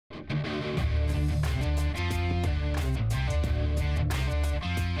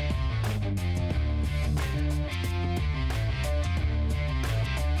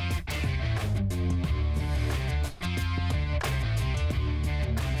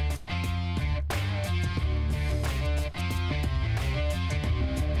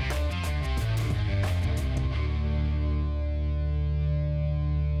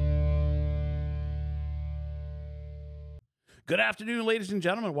Good afternoon, ladies and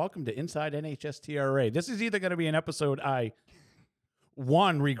gentlemen. Welcome to Inside NHSTRA. This is either going to be an episode I,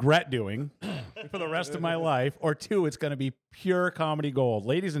 one, regret doing for the rest of my life, or two, it's going to be pure comedy gold.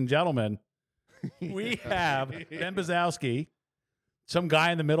 Ladies and gentlemen, we have Ben Bazowski, some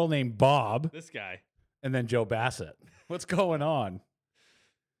guy in the middle named Bob, This guy. and then Joe Bassett. What's going on?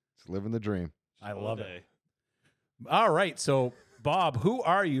 It's living the dream. I All love day. it. All right, so Bob, who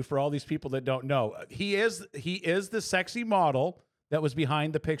are you for all these people that don't know? He is the sexy model that was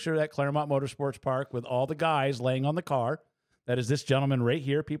behind the picture at Claremont Motorsports Park with all the guys laying on the car. That is this gentleman right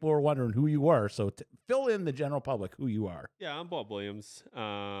here. People were wondering who you were, so fill in the general public who you are. Yeah, I'm Bob Williams.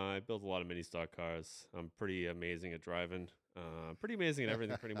 I build a lot of mini stock cars. I'm pretty amazing at driving. Pretty amazing at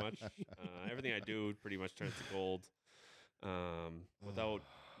everything, pretty much. Everything I do pretty much turns to gold. Without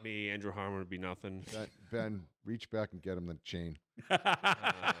me, Andrew Harmon would be nothing. Ben, reach back and get him the chain.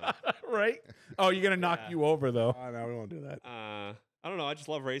 Right? Oh, you're gonna knock you over though. Oh, no, we won't do that. I don't know. I just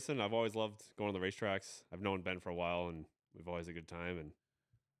love racing. I've always loved going to the racetracks. I've known Ben for a while, and we've always had a good time. And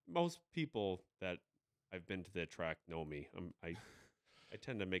most people that I've been to the track know me. I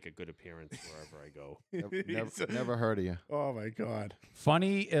tend to make a good appearance wherever I go. Never heard of you. Oh, my God.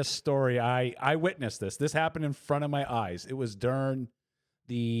 Funniest story. I witnessed this. This happened in front of my eyes. It was during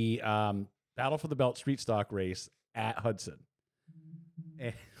the Battle for the Belt street stock race at Hudson.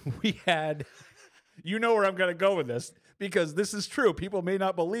 And we had, you know where I'm going to go with this because this is true. People may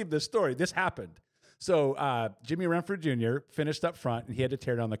not believe this story. This happened. So Jimmy Renfrew Jr. finished up front and he had to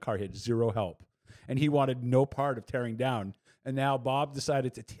tear down the car. He had zero help. And he wanted no part of tearing down. And now Bob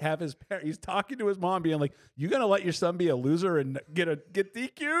decided to have his parents. He's talking to his mom, being like, "You gonna let your son be a loser and get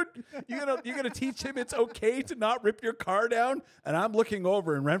DQ'd? You gonna teach him it's okay to not rip your car down?" And I'm looking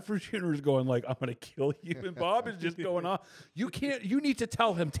over, and Renfrew Jr. is going like, "I'm gonna kill you." And Bob is just going on. You can't. You need to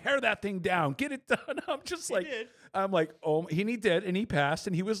tell him, tear that thing down, get it done. I'm just like, did. I'm like, oh, he did, and he passed,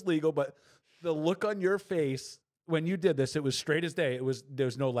 and he was legal. But the look on your face when you did this, it was straight as day. There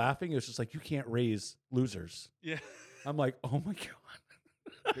was no laughing. It was just like, you can't raise losers. Yeah. I'm like, oh my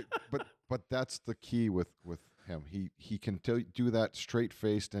God. But that's the key with him. He can do that straight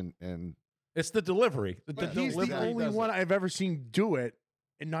faced and It's the delivery. But he's delivery the only does one it. I've ever seen do it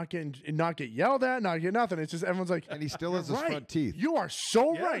and not get yelled at, not get nothing. It's just everyone's like, and he still has "You're his right. front teeth. You are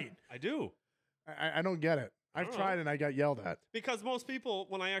so Yeah, right." I do. I don't get it. I I've don't tried know. and I got yelled at. Because most people,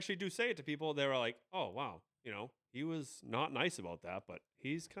 when I actually do say it to people, they're like, "Oh, wow, he was not nice about that, but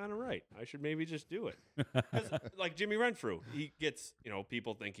he's kind of right. I should maybe just do it." 'Cause, like Jimmy Renfrew, he gets,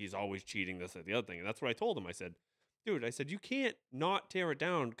 people think he's always cheating, this or the other thing. And that's what I told him. I said, "Dude, you can't not tear it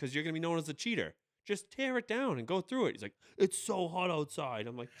down because you're going to be known as a cheater. Just tear it down and go through it." He's like, "It's so hot outside."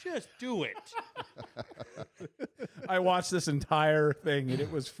 I'm like, "Just do it." I watched this entire thing and it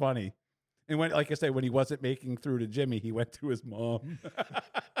was funny. And when, like I say, when he wasn't making through to Jimmy, he went to his mom.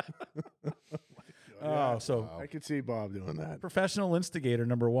 So I could see Bob doing that. professional instigator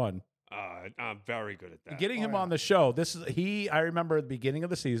number one. I'm very good at that. Getting him yeah. on the show. I remember at the beginning of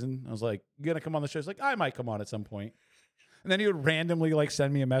the season, I was like, "You gonna come on the show?" He's like, "I might come on at some point." And then he would randomly like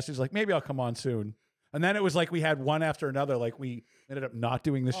send me a message like, "Maybe I'll come on soon." And then it was like we had one after another. Like we ended up not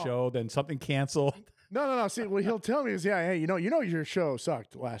doing the show. Then something canceled. No. See, what he'll tell me is, "Yeah, hey, your show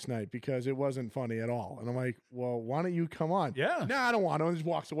sucked last night because it wasn't funny at all." And I'm like, "Well, why don't you come on?" Yeah. No, I don't want to. And he just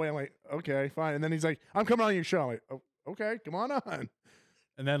walks away. I'm like, "Okay, fine." And then he's like, "I'm coming on your show." I'm like, "Oh, okay, come on on."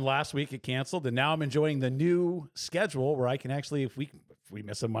 And then last week it canceled. And now I'm enjoying the new schedule where I can actually, if we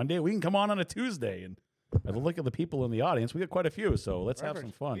miss a Monday, we can come on a Tuesday. And by the look of the people in the audience, we got quite a few. So let's have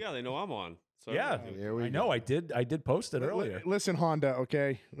some fun. Yeah, they know I'm on. So Yeah. There we I know. go. I did post it earlier. Listen, Honda,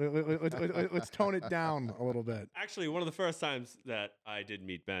 okay? Let's tone it down a little bit. Actually, one of the first times that I did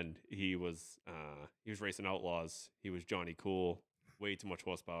meet Ben, he was racing Outlaws. He was Johnny Cool, way too much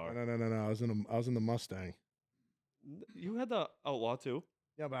horsepower. No. I was in the Mustang. You had the Outlaw too.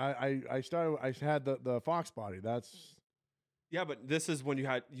 Yeah, but I had the Fox body. That's Yeah, but this is when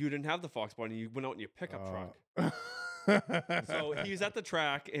you didn't have the Fox body. You went out in your pickup truck. So he's at the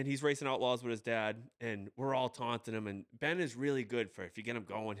track and he's racing Outlaws with his dad, and we're all taunting him. And Ben is really good for if you get him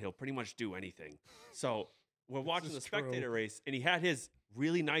going, he'll pretty much do anything. So we're watching the is spectator true. race, and he had his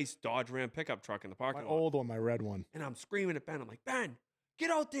really nice Dodge Ram pickup truck in the parking my lot. old one, my red one. And I'm screaming at Ben. I'm like, "Ben,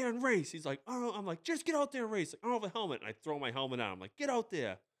 get out there and race." He's like, "Oh," I'm like, "Just get out there and race." Like, "I don't have a helmet." And I throw my helmet out. I'm like, "Get out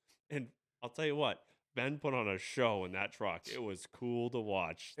there." And I'll tell you what, Ben put on a show in that truck. It was cool to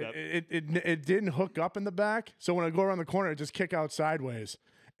watch. It didn't hook up in the back, so when I go around the corner, it just kick out sideways.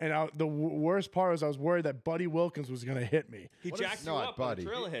 And the worst part was I was worried that Buddy Wilkins was going to hit me. He What is- jacked you not up on Buddy. a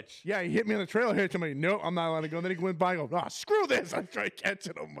trailer hitch. Yeah, he hit me on the trailer hitch. I'm like, nope, I'm not allowed to go. And then he went by and go, screw this. I tried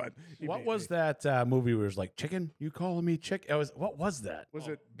catching him, but he What beat was me. that movie where it was like, chicken? You calling me chicken? What was that? Was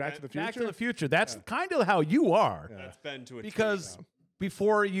it Back to the Future? Back to the Future. That's kind of how you are. Yeah. That's been to a Because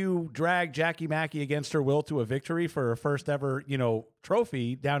before you drag Jackie Mackey against her will to a victory for her first ever,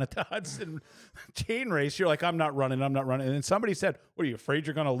 trophy down at the Hudson chain race, you're like, I'm not running. And then somebody said, what are you afraid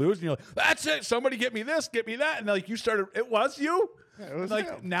you're going to lose? And you're like, that's it. Somebody get me this, get me that. And like you started, it was you? Yeah, it was like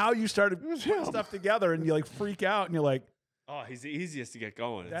him. now you started was putting him. stuff together and you like freak out and you're like, Oh, he's the easiest to get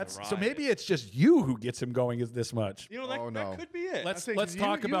going. It's a that's so ride. maybe it's just you who gets him going is this much. You know, that, Oh, no. that could be it. Let's say, 'cause let's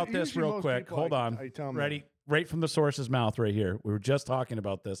talk you- about this usually real most quick. people, Hold on. I tell 'em Ready? Right from the source's mouth right here. We were just talking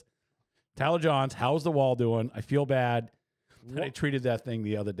about this. Tyler Johns, how's the wall doing? I feel bad that I treated that thing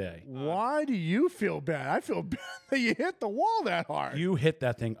the other day. Why do you feel bad? I feel bad that you hit the wall that hard. You hit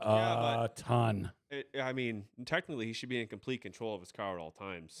that thing Yeah, a ton. I mean, technically, he should be in complete control of his car at all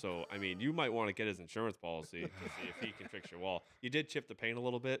times. So, I mean, you might want to get his insurance policy to see if he can fix your wall. You did chip the paint a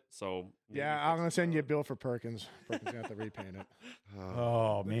little bit, so maybe yeah, fix I'm going it to send you a down. bill for Perkins. Perkins going to have to repaint it.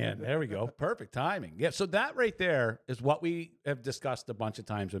 Oh man, there we go. Perfect timing. Yeah, so that right there is what we have discussed a bunch of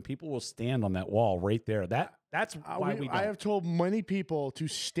times when people will stand on that wall right there. That's why we don't. I have told many people to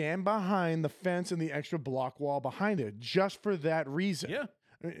stand behind the fence and the extra block wall behind it just for that reason. Yeah.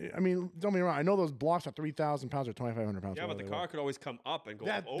 I mean, don't get me wrong. I know those blocks are 3,000 pounds or 2,500 pounds. Yeah, but whatever the they car were. could always come up and go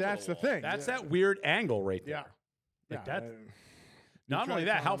That- up over that's the wall. thing. That's Yeah. that weird angle right there. Yeah. Like Yeah, that. Not try only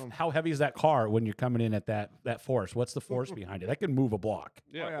that, telling them- how heavy is that car when you're coming in at that force? What's the force behind it? That can move a block.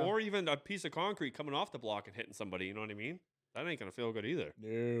 Yeah, yeah. or even a piece of concrete coming off the block and hitting somebody. You know what I mean? That ain't gonna feel good either.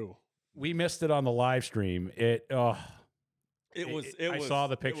 No. We missed it on the live stream. It I I saw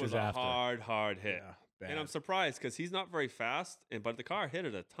the pictures It was a after. hard hit. Yeah. And I'm surprised because he's not very fast, but the car hit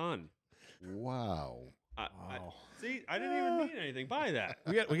it a ton. Wow. Wow. See, I didn't even mean anything by that.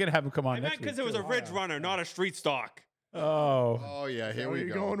 we got to have him come on I next meant because week, it was a too. ridge runner, not a street stock. Oh. Oh yeah, Is that here what we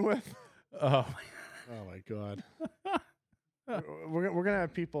you're go. going with? Oh. Oh my god. we're gonna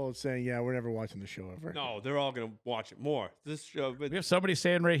have people saying, "Yeah, we're never watching the show ever." No, they're all gonna watch it more. This show, but We have somebody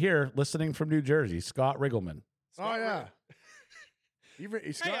saying right here, listening from New Jersey, Scott Riggleman. Oh yeah.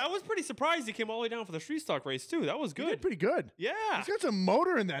 Hey, I was pretty surprised he came all the way down for the street stock race too. That was He good. did pretty good. Yeah. He's got some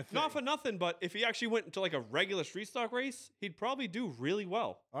motor in that thing. Not for nothing, but if he actually went into like a regular street stock race, he'd probably do really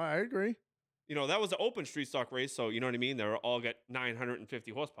well. I agree. You know, that was an open street stock race, so you know what I mean? They're all got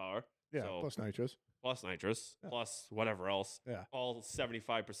 950 horsepower. Yeah, So- plus nitrous. Plus nitrous, Yeah. plus whatever else. Yeah. All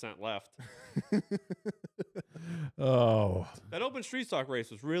 75% left. Oh. That open street stock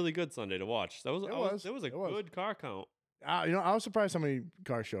race was really good Sunday to watch. That was, there was a It was. good car count. I was surprised how many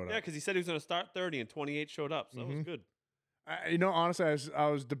cars showed Yeah, up. because he said he was going to start 30 and 28 showed up, so that was Mhm. good. Honestly, I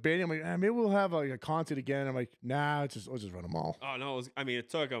was debating. I'm like, maybe we'll have like a concert again. I'm like, nah, let's just run them all. Oh no, it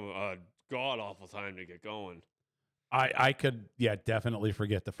took him a god awful time to get going. I could, definitely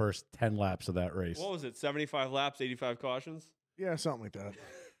forget the first 10 laps of that race. What was it? 75 laps, 85 cautions. Yeah, something like that.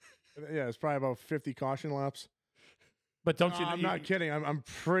 Yeah, it's probably about 50 caution laps. But don't you? I'm you, not kidding. I'm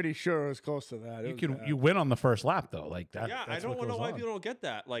pretty sure it was close to that. It You was can bad. you win on the first lap though, like that. Yeah, I that's don't what know goes why on. people don't get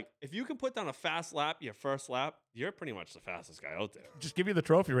that. Like, if you can put down a fast lap, your first lap, you're pretty much the fastest guy out there. Just give you the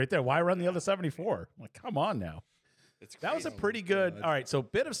trophy right there. Why run the other 74? Like, come on now. It's That was a crazy. pretty good. God. All right, so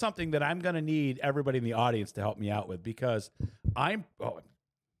bit of something that I'm going to need everybody in the audience to help me out with because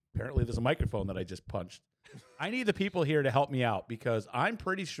apparently there's a microphone that I just punched. I need the people here to help me out because I'm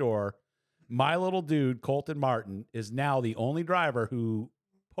pretty sure my little dude Colton Martin is now the only driver who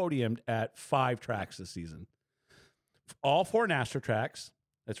podiumed at 5 tracks this season. All 4 NASCAR tracks.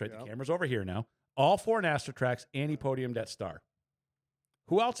 That's right. Yep. The camera's over here now. All 4 NASCAR tracks, and he podiumed at Star.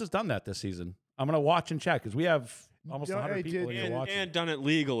 Who else has done that this season? I'm going to watch and check because we have almost You know, 100 hey, people did- in here watching. And done it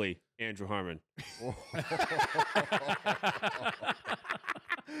legally, Andrew Harmon.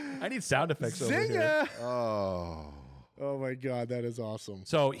 I need sound effects over here. Zinger! Oh. Oh my god, that is awesome.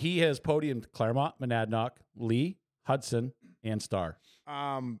 So he has podiumed Claremont, Monadnock, Lee, Hudson, and Star.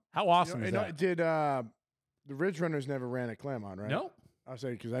 How How awesome is that? Did the Ridge Runners never ran at Claremont, right? No. I'll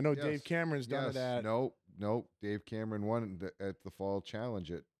say because I know Yes. Dave Cameron's done Yes. it at. Nope. Dave Cameron won at the fall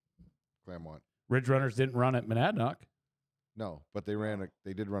challenge at Claremont. Ridge Runners didn't run at Monadnock. No, but they ran.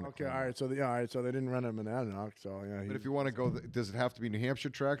 They did run. at Okay, all Claremont. right. So so they didn't run at Monadnock. So yeah. But if you want to go, does it have to be New Hampshire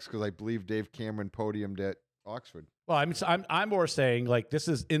tracks? Because I believe Dave Cameron podiumed at Oxford. Well, I'm more saying like this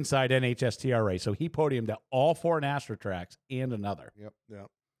is inside NHSTRA, so he podiumed at all 4 NASCAR tracks and another. Yep.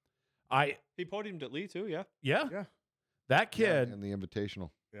 He podiumed at Lee, too, yeah. Yeah, Yeah. that kid And the Invitational.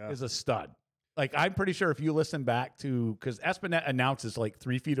 yeah. is a stud. Like, I'm pretty sure if you listen back to, because Espinette announces like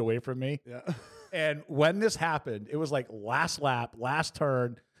 3 feet away from me. Yeah. And when this happened, it was like last lap, last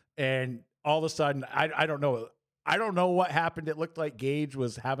turn. And all of a sudden, I don't know. I don't know what happened. It looked like Gage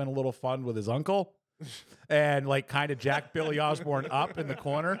was having a little fun with his uncle and like kind of jacked Billy Osborne up in the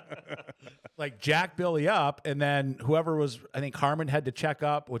corner. Like jack Billy up. And then whoever was, I think Harmon had to check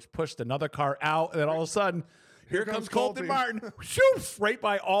up, which pushed another car out. And then all of a sudden, here comes Colton Colty. Martin, shoof, right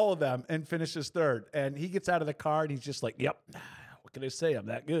by all of them and finishes third. And he gets out of the car and he's just like, yep, what can I say? I'm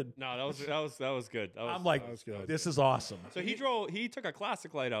that good. No, that was good. That was, I'm like, that was good. this is awesome. so he took a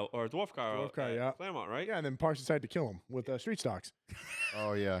classic light out or a dwarf car Dwarf out car, at yeah. Claremont, right? Yeah, and then Parks decided to kill him with street stocks.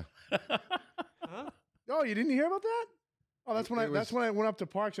 Oh yeah. Huh? Oh, you didn't hear about that? Oh, that's when It that's was- when I went up to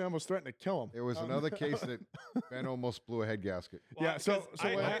Parks and I almost threatened to kill him. It was another case that Ben almost blew a head gasket. Yeah, so- because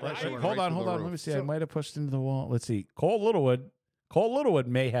so what happened- Pressure went Hold right on, through hold the on. roof. Let me see. I So- might have pushed into the wall. Let's see. Cole Littlewood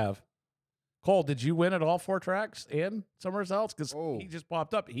may have. Cole, did you win at all 4 tracks and somewhere else? Because Oh. he just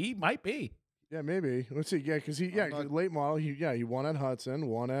popped up. He might be. Yeah, maybe. Let's see. Yeah, because I'm not- late model. He won at Hudson,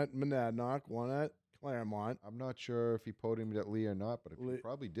 won at Monadnock, won at Claremont, I'm not sure if he podiumed at Lee or not, but he Lee-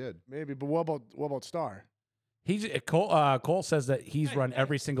 probably did. maybe. But what about Star? Cole says that he's Hey, run hey.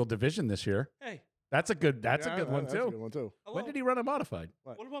 every single division this year. Hey, That's a good. That's Yeah, a good one that's too. a good one too. hello. When did he run a modified?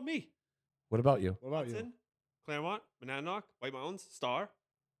 What about me? What about you? What about you? Hudson, Claremont, Monadnock, White Mountains, Star,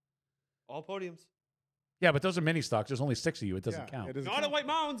 all podiums. Yeah, but those are mini stocks. There's only 6 of you. It doesn't Yeah, count. it doesn't Not at count. White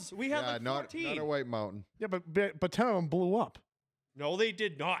Mountains. We have Yeah, like not 14. a White Mountain. Yeah, but 10 of them blew up. No, they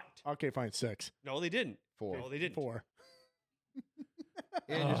did not. Okay, fine, 6, No, they didn't. 4. No, they didn't. 4.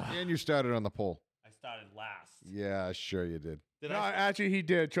 And you started on the pole. I started last. Yeah, sure you did. Did No, I? actually, he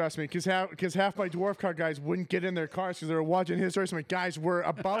did. Trust me, because half my dwarf car guys wouldn't get in their cars because they were watching his race. I'm like, guys, we're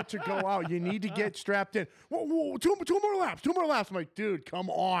about to go out. You need to get strapped in. Whoa, two more laps. 2 more laps. I'm like, dude, come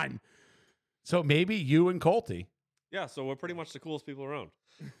on. So maybe you and Colty. Yeah, so we're pretty much the coolest people around.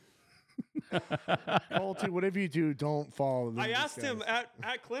 Colty, whatever you do, don't follow. I asked him at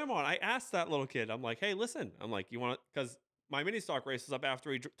Claremont. I asked that little kid. I'm like, hey, listen. I'm like, you want to? Because my mini stock race is up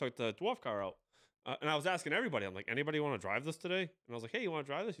after he took the dwarf car out, and I was asking everybody. I'm like, anybody want to drive this today? And I was like, hey, you want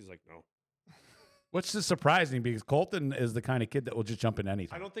to drive this? He's like, no. Which is surprising because Colton is the kind of kid that will just jump in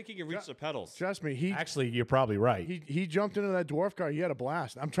anything. I don't think he can reach the pedals. Trust me, he Actually, you're probably right. he jumped into that dwarf car. He had a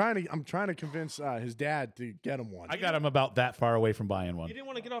blast. I'm trying to convince his dad to get him one. I got him about that far away from buying one. He didn't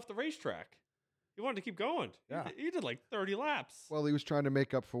want to get off the racetrack. He wanted to keep going. Yeah. He did like 30 laps. Well, he was trying to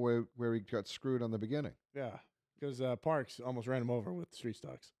make up for where he got screwed on the beginning. Yeah, because Parks almost ran him over with street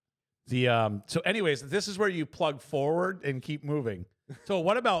stocks. The so anyways, this is where you plug forward and keep moving. So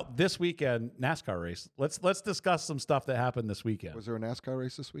what about this weekend NASCAR race? Let's discuss some stuff that happened this weekend. Was there a NASCAR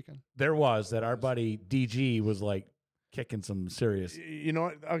race this weekend? There was that our buddy DG was like kicking some serious You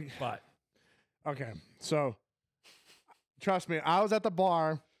know what? butt. Okay, so trust me, I was at the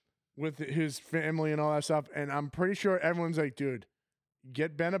bar with his family and all that stuff, and I'm pretty sure everyone's like, dude,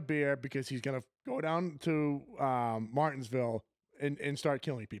 get Ben a beer because he's gonna go down to Martinsville and start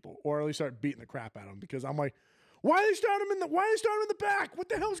killing people, or at least start beating the crap out of him. Because I'm like, why are they starting him in the back? What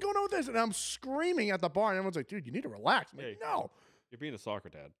the hell's going on with this? And I'm screaming at the bar, and everyone's like, dude, you need to relax. I'm like, Hey. no, You're being a soccer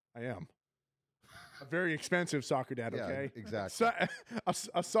dad. I am. A very expensive soccer dad, Yeah, okay? exactly.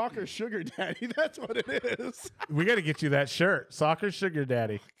 A soccer sugar daddy, that's what it is. We got to get you that shirt, Soccer Sugar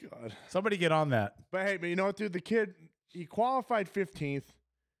Daddy. God. Somebody get on that. But hey, you know what, dude? The kid, he qualified 15th.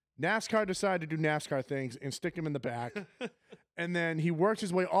 NASCAR decided to do NASCAR things and stick him in the back. And then he works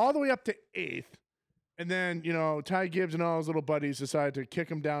his way all the way up to 8th. And then, Ty Gibbs and all his little buddies decided to kick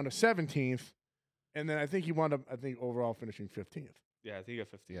him down to 17th. And then I think he wound up, overall finishing 15th. Yeah, I think he got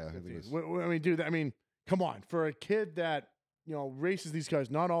 15. Yeah, I think it was. I mean, dude, come on. For a kid that, races these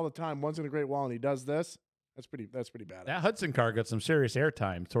cars not all the time, once in a great while, and he does this, that's pretty bad. That Hudson car got some serious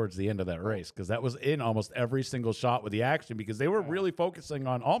airtime towards the end of that race because that was in almost every single shot with the action because they were really focusing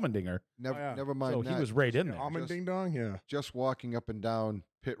on Allmendinger. Never, yeah. never mind So that. he was right in there. Almond Just- Ding Dong? Yeah. Just walking up and down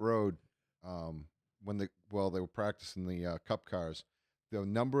pit road, when they were practicing the Cup cars, the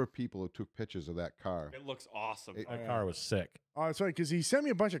number of people who took pictures of that car. It looks awesome. It- That car was sick. Oh, that's right, because he sent me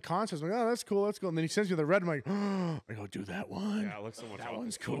a bunch of concepts. I'm like, oh, that's cool, that's cool. And then he sends me the red. I'm like, oh, I go do that one. yeah, it looks so much. That awesome.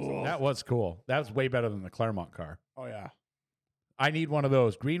 one's It looks cool. awesome. That was cool. That was way better than the Claremont car. Oh, yeah. I need one of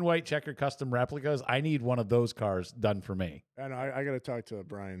those green, white, checker custom replicas. I need one of those cars done for me. And I got to talk to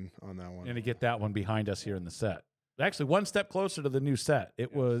Brian on that one. And to get that one behind us here in the set. Actually, one step closer to the new set.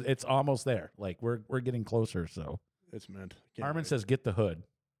 It's almost there. Like we're getting closer. So It's meant. Can't Harmon wait. says, get the hood.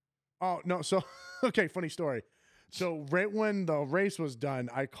 Oh, no. So, okay, funny story. So right when the race was done,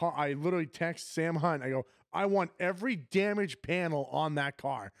 I literally text Sam Hunt. I go, I want every damaged panel on that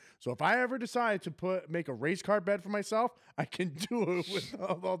car. So if I ever decide to make a race car bed for myself, I can do it with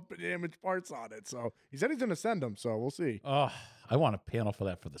all the damaged parts on it. So he said he's going to send them. So we'll see. Oh, I want a panel for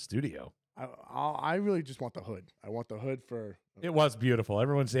that for the studio. I really just want the hood. I want the hood for. It was beautiful.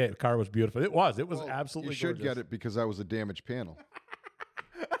 Everyone said the car was beautiful. It was. It was Well, absolutely You should gorgeous. get it because that was a damaged panel.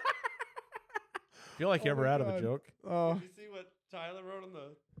 Feel like you Oh ever my out of a God. joke. Oh, Did you see what Tyler wrote on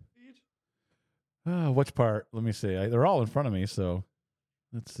the feed? Which part? Let me see. They're all in front of me, so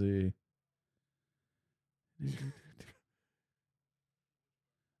let's see.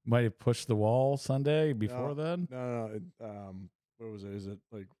 Might have pushed the wall Sunday before No. then. no. What was it? Is it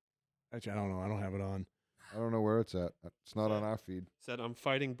like? Actually, I don't know. I don't have it on. I don't know where it's at. It's not on our feed. Said, I'm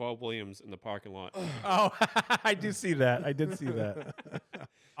fighting Bob Williams in the parking lot. You Oh, I do see that. I did see that.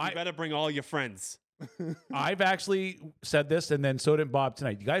 I- better bring all your friends. I've actually said this, and then so did Bob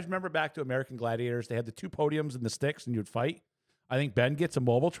tonight. You guys remember back to American Gladiators? They had the 2 podiums and the sticks, and you'd fight. I think Ben gets a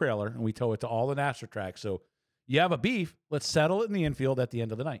mobile trailer, and we tow it to all the NASCAR tracks. So you have a beef. Let's settle it in the infield at the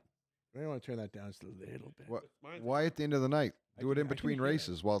end of the night. I want to turn that down just a little bit. What? Mine's- Why at the end of the night? I Do it can- in I can between hear it.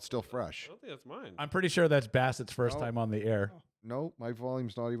 races while it's still I fresh. don't think that's mine. I'm pretty sure that's Bassett's first No. time on the air. No, my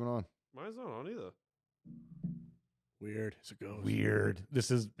volume's not even on. Mine's not on either. Weird as it goes. Weird. This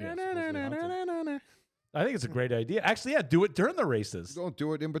is. yeah, supposedly haunted. Na-na-na-na-na-na-na. I think it's a great idea. Actually, yeah, do it during the races. Don't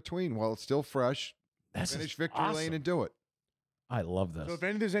do it in between while it's still fresh. That's Finish just victory awesome. lane and do it. I love this. So if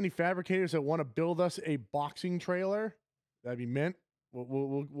there's any fabricators that want to build us a boxing trailer, that'd be mint.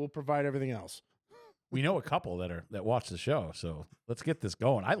 We'll provide everything else. We know a couple that watch the show, so let's get this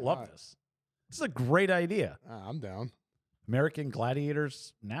going. I love Right. this. This is a great idea. I'm down. American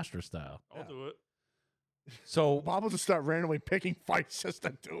Gladiators NASCAR style. I'll do it. So Bob will just start randomly picking fights just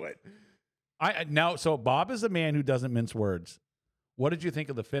to do it. so Bob is a man who doesn't mince words. What did you think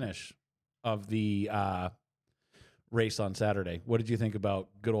of the finish of the race on Saturday? What did you think about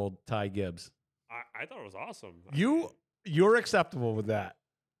good old Ty Gibbs? I thought it was awesome. You're acceptable with that.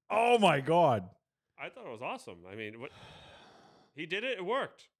 Oh my God. I thought it was awesome. I mean, what he did it. It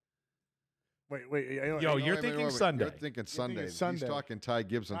worked. Wait. Yo, No, you're wait, thinking wait. Sunday. You're thinking Sunday. Sunday. He's talking Ty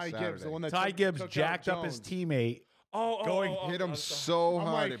Gibbs on Ty Saturday. Gibbs, the one that Ty Gibbs took out jacked up his Jones. teammate. Going Hit him I'm so I'm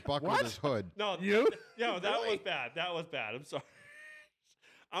hard like, it buckled what? his hood. No, You? Yeah, that Really? was bad. That was bad. I'm sorry.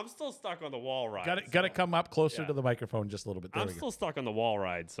 I'm still stuck on the wall ride. Got to so- come up closer yeah. to the microphone just a little bit. There I'm we go. still stuck on the wall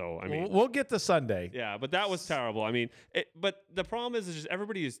ride. So I mean, We'll get to Sunday. yeah, but that was terrible. I mean, but the problem is just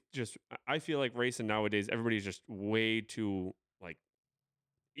everybody is just. I feel like racing nowadays, everybody's just way too like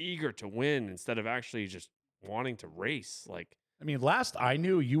eager to win instead of actually just wanting to race. Like, I mean, last I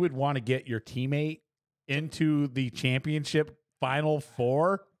knew, you would want to get your teammate into the championship final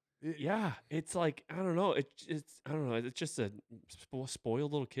 4. yeah, it's like I don't know. It's I don't know. It's just a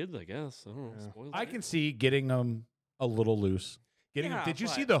spoiled little kid, I guess. I don't know. Yeah. Spoiled I kid. can see getting them a little loose. Yeah, Did you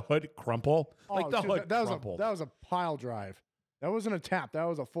see but- the hood crumple? Like Oh, the dude, hood that crumpled. was a pile drive. That wasn't a tap. That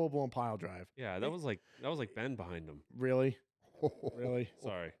was a full blown pile drive. Yeah, that was like Ben behind him. Really? Really?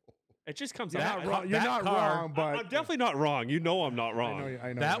 Sorry. It just comes You're out. not that wrong. You're that not car- wrong, but I'm definitely not wrong. You know I'm not I wrong. know.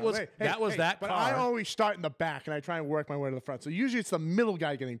 I know. That I know. was- Hey, that was that But I car. always start in the back and I try and work my way to the front. So usually it's the middle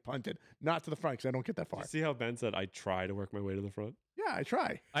guy getting punted, not to the front because I don't get that Did far. you see how Ben said I try to work my way to the front? Yeah, I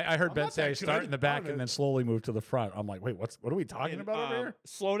try. I heard I'm Ben not say that I start good. in the back Darn it. and then slowly move to the front. I'm like, wait, what are we talking And, about over here?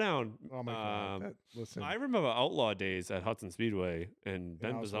 Slow down. Oh my god. Listen. I remember outlaw days at Hudson Speedway, and Yeah,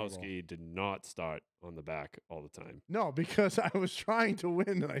 Ben I was horrible. Bazowski did not start on the back all the time. No, because I was trying to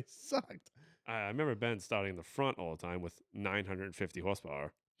win and I sucked. I remember Ben starting in the front all the time with 950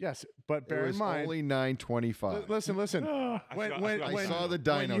 horsepower. Yes, but It bear was in mind. only 925. Listen. I saw the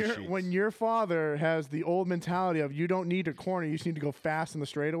dyno sheets. when your father has the old mentality of you don't need a corner, you just need to go fast in the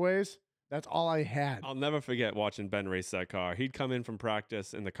straightaways. That's all I had. I'll never forget watching Ben race that car. He'd come in from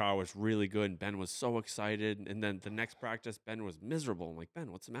practice, and the car was really good, and Ben was so excited. And then the next practice, Ben was miserable. I'm like,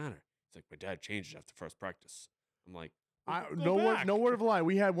 Ben, what's the matter? He's like, my dad changed it after first practice. I'm like, No word of a lie.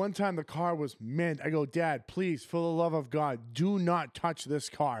 We had one time the car was mint. I go, Dad, please, for the love of God, do not touch this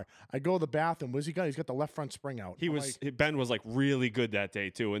car. I go to the bathroom. What's he got? He's got the left front spring out. I'm like, Ben was like really good that day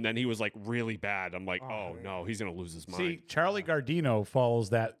too, and then he was like really bad. I'm like, Oh, oh yeah. no, he's gonna lose his mind. See, Charlie Gardino follows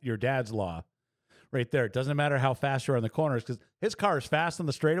that your dad's law right there. It doesn't matter how fast you're on the corners because his car is fast on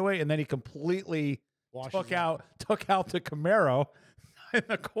the straightaway, and then he completely washes took out. out the Camaro in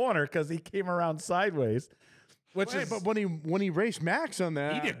the corner because he came around sideways. Which Hey, is, but when he raced Max on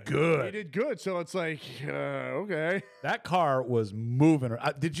that, He did good. He did good. So it's like, okay. that car was moving.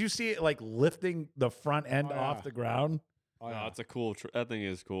 Did you see it like lifting the front end Oh, off yeah. the ground? Oh, no, yeah. it's a cool. That thing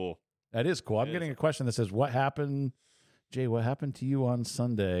is cool. That is cool. I'm It getting is. a question that says, "What happened, Jay? What happened to you on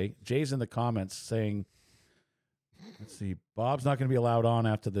Sunday?" Jay's in the comments saying Let's see. Bob's not going to be allowed on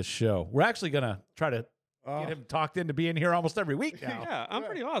after this show. We're actually going to try to get him talked into being here almost every week now. Yeah, I'm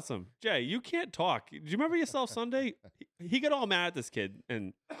pretty awesome. Jay, you can't talk. Do you remember yourself Sunday? He got all mad at this kid,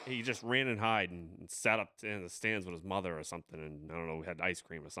 and he just ran and hid and sat up in the stands with his mother or something, and I don't know, had ice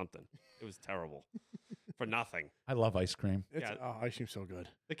cream or something. It was terrible. For nothing. I love ice cream. Yeah. Oh, ice cream's so good.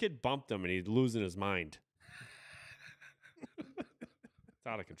 The kid bumped him, and he's losing his mind. It's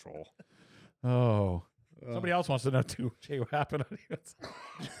out of control. Oh. Somebody else wants to know, too. Jay, what happened on you?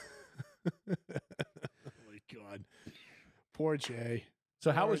 Oh, my God. Poor Jay.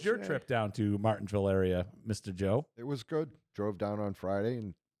 So how Poor was your Jay. trip down to Martinsville area, Mr. Joe? It was good. Drove down on Friday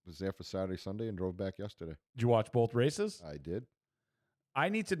and was there for Saturday, Sunday, and drove back yesterday. Did you watch both races? I did. I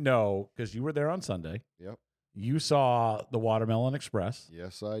need to know, because you were there on Sunday. Yep. You saw the Watermelon Express.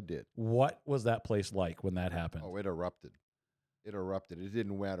 Yes, I did. What was that place like when that happened? Oh, it erupted. It erupted. It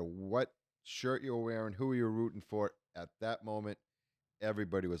didn't matter what shirt you were wearing, who you were rooting for. At that moment,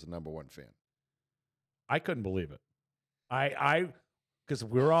 everybody was a number one fan. I couldn't believe it. Because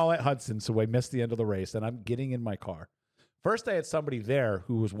we were all at Hudson, so I missed the end of the race, and I'm getting in my car. First, I had somebody there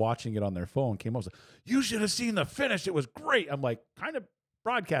who was watching it on their phone, came up and said, "You should have seen the finish. It was great." I'm like, kind of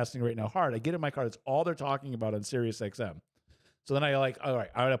broadcasting right now hard. I get in my car. That's all they're talking about on Sirius XM. So then I all right,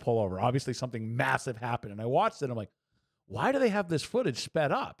 I got to pull over. Obviously, something massive happened. And I watched it. And I'm like, why do they have this footage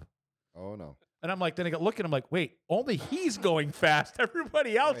sped up? Oh, no. And I'm like, then I got looking. I'm like, wait, only he's going fast.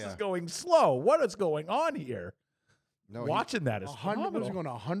 Everybody else yeah. is going slow. What is going on here? No, Watching that is 100, was phenomenal. it going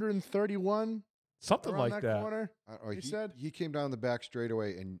 131? Something around like that that. corner? he said? he came down the back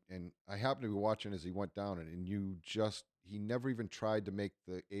straightaway, and I happened to be watching as he went down it, and he never even tried to make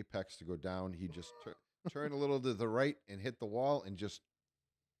the apex to go down. He just turned a little to the right and hit the wall and just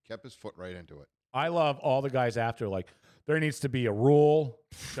kept his foot right into it. I love all the guys after, like, there needs to be a rule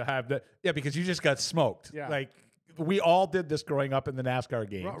to have that. Yeah, because you just got smoked. Yeah. Like, we all did this growing up in the NASCAR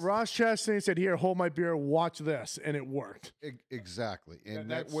games. Ross Chastain said, "Here, hold my beer, watch this," and it worked. Exactly. And that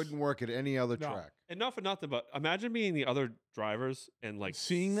that's- wouldn't work at any other No. track. And not for nothing, but imagine being the other drivers and like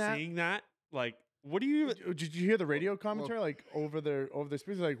Seeing that? Like, what do you? Did you hear the radio commentary over the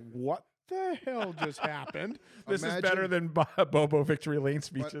speakers? Like, what the hell just happened? This is Imagine- better than Bobo Victory Lane But,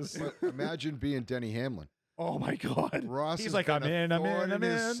 speeches. but imagine being Denny Hamlin. Oh my God! Ross He's has like, been "I'm a in, I'm in, thorn I'm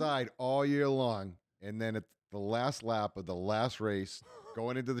his in." side all year long, and then at the last lap of the last race,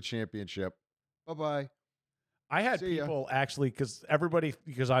 going into the championship, bye-bye. I had See ya. people actually,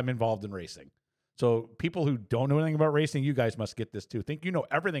 because I'm involved in racing. So people who don't know anything about racing, you guys must get this too. Think you know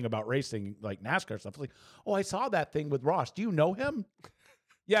everything about racing, like NASCAR stuff. It's like, oh, I saw that thing with Ross. Do you know him?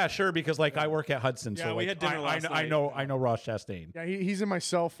 Yeah, sure, because like I work at Hudson. Yeah, so we like, had dinner last I night. know Ross Chastain. Yeah, he's in my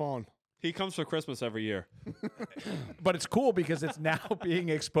cell phone. He comes for Christmas every year. But it's cool because it's now being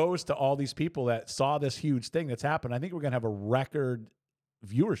exposed to all these people that saw this huge thing that's happened. I think we're going to have a record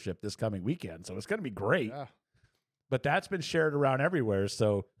viewership this coming weekend. So it's going to be great. Yeah. But that's been shared around everywhere.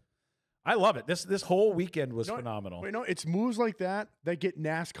 So I love it. This whole weekend was You know what? phenomenal. But, it's moves like that get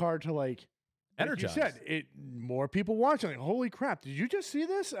NASCAR to like you Energized. said, more people watching. Like, holy crap! Did you just see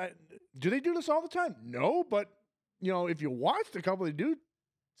this? Do they do this all the time? No, but if you watched a couple, they do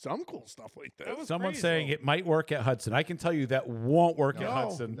some cool stuff like this. That was Someone's crazy, saying though. it might work at Hudson. I can tell you that won't work at No,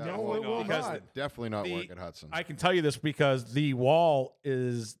 Hudson. no, That it will because not. Definitely not the- work at Hudson. I can tell you this because the wall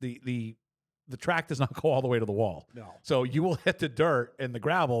is the track does not go all the way to the wall. No. So you will hit the dirt and the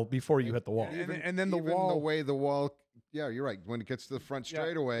gravel before you hit the wall. And then the even wall- the way the wall. Yeah, you're right. When it gets to the front Yeah,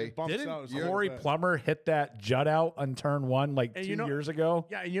 straightaway, it bumps Didn't out a Corey little bit. Plummer hit that jut out on turn one like And 2 you know- years ago?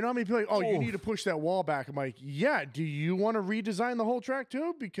 Yeah, and you know how many people are like, oh, you Oof. need to push that wall back. I'm like, yeah, do you want to redesign the whole track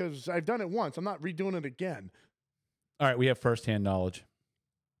too? Because I've done it once. I'm not redoing it again. All right, we have firsthand knowledge.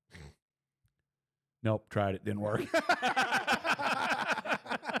 Nope, tried it, didn't work.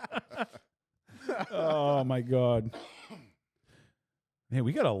 Oh my God. Man,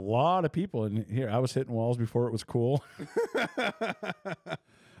 we got a lot of people in here. I was hitting walls before it was cool.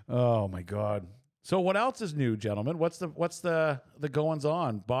 Oh my God. So what else is new, gentlemen? What's the goings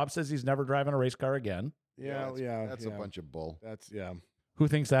on? Bob says he's never driving a race car again. Yeah, that's a bunch of bull. That's yeah. Who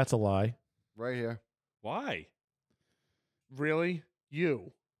thinks that's a lie? Right here. Why? Really?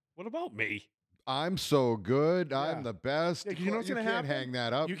 You? What about me? I'm so good. Yeah. I'm the best. Yeah, 'cause you know what's you gonna can't happen? hang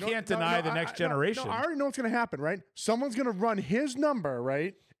that up. You can't deny the next generation. I already know what's going to happen, right? Someone's going to run his number,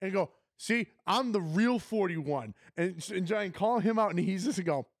 right? And go, see, I'm the real 41. And Giant call him out, and he's just going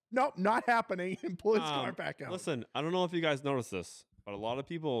to go, nope, not happening, and pull his car back out. Listen, I don't know if you guys noticed this, but a lot of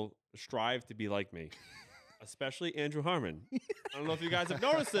people strive to be like me, especially Andrew Harmon. I don't know if you guys have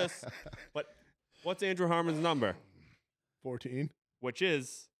noticed this, but what's Andrew Harmon's number? 14, Which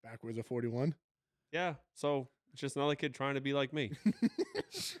is, backwards of 41. yeah, so It's just another kid trying to be like me.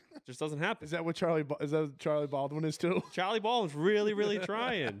 Just doesn't happen. Is that what Charlie Baldwin is too? Charlie Baldwin's really, really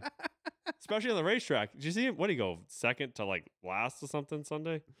trying, especially on the racetrack. Did you see him? What did he go second to like last or something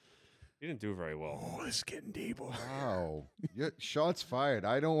Sunday? He didn't do very well. Oh, it's getting deep. Wow. Shots fired.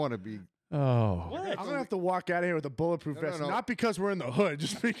 I don't want to be. Oh, What? I'm gonna have to walk out of here with a bulletproof No, no, vest, no. not because we're in the hood,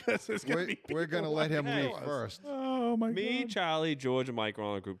 just because there's gonna be. We're going to let him Hey. leave first. oh my Me, god. Charlie, George, and Mike are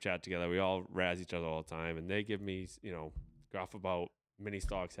on a group chat together. We all razz each other all the time, and they give me, guff about mini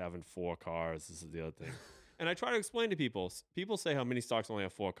stocks having 4 cars. This is the other thing. And I try to explain to people. People say how mini stocks only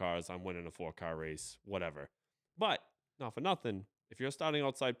have 4 cars. I'm winning a 4-car race, whatever. But not for nothing. If you're starting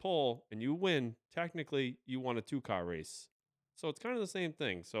outside pole and you win, technically you won a 2-car race. So it's kind of the same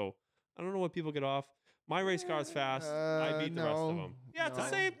thing. So I don't know what people get off. My race car is fast. I beat the rest of no, them. Yeah, it's the no.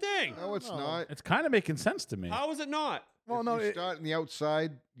 same thing. No, it's No. not. It's kind of making sense to me. How is it not? Well, If no, you start in the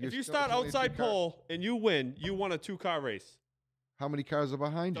outside. If you still start only outside 2 cars. pole and you win, you won a 2-car race. How many cars are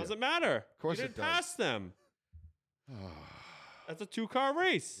behind you? Doesn't matter. Of course you it didn't does. pass them. That's a 2-car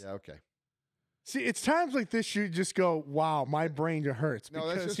race. Yeah, okay. see, it's times like this you just go, "Wow, my brain just hurts." No,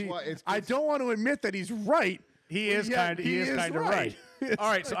 that's because just why it's. I don't want to admit that he's right. He but is yet kind of right. All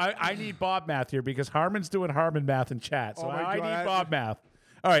right, so I need Bob math here because Harmon's doing Harmon math in chat. So Oh my I God, need Bob math.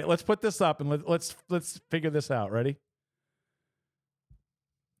 All right, let's put this up and let's figure this out. Ready?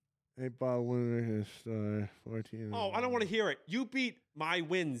 8-ball winner is 14. Oh, I don't want to hear it. You beat my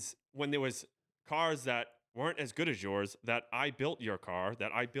wins when there was cars that weren't as good as yours, that I built your car,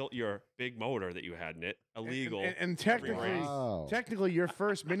 that I built your big motor that you had in it, illegal. And every technically, race. Wow. technically, your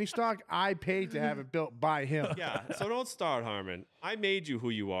first mini stock, I paid to have it built by him. Yeah, so don't start, Harmon. I made you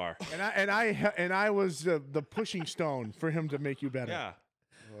who you are. And I was the pushing stone for him to make you better. Yeah,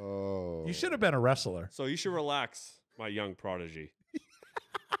 Oh. You should have been a wrestler. so you should relax, my young prodigy.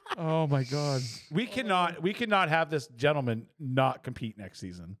 Oh my God, we cannot have this gentleman not compete next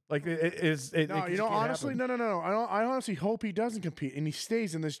season. Like it is. It, No, it you just know, can't honestly, happen. no. I honestly hope he doesn't compete and he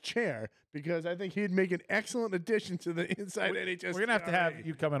stays in this chair because I think he'd make an excellent addition to the inside NHS. We're gonna have to have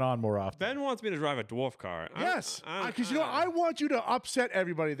you coming on more often. Ben wants me to drive a dwarf car. Yes, because I want you to upset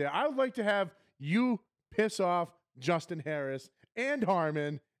everybody there. I would like to have you piss off Justin Harris and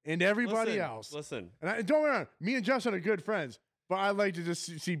Harmon and everybody else. Listen, And don't get me wrong, me and Justin are good friends, but I'd like to just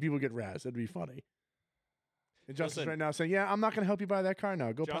see people get razzed. That'd be funny. And Justin's Listen. right now saying, "Yeah, I'm not going to help you buy that car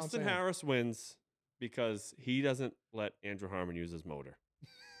now. Go pound Justin sand." Harris wins because he doesn't let Andrew Harmon use his motor.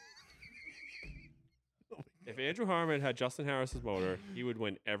 If Andrew Harmon had Justin Harris's motor, he would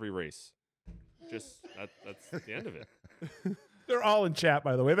win every race. That's the end of it. They're all in chat,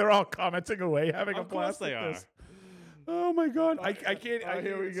 by the way. They're all commenting away, having a Of course blast. they with are. this. Oh my God, I can't. I Here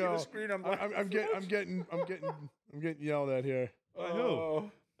can't we even see go. the screen. I'm getting yelled at here. By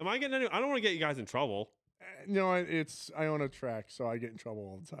who? Am I getting any? I don't want to get you guys in trouble. You know, I own a track, so I get in trouble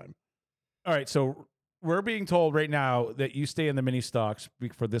all the time. All right, so we're being told right now that you stay in the mini stocks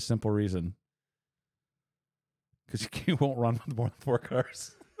for this simple reason. Because you won't run with more than 4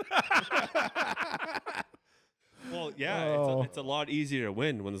 cars. Well, yeah, Oh. it's a lot easier to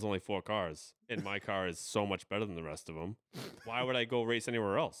win when there's only 4 cars, and my car is so much better than the rest of them. Why would I go race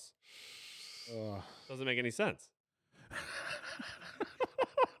anywhere else? Doesn't make any sense.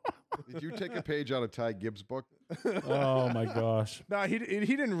 Did you take a page out of Ty Gibbs' book? Oh my gosh. No, he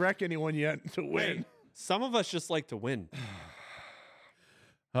didn't wreck anyone yet to win. Hey, some of us just like to win.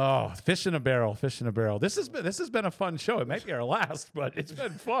 Oh, fish in a barrel, fish in a barrel. This has been a fun show. It might be our last, but it's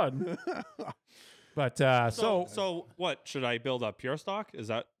been fun. But So what should I build up? Pure stock? Is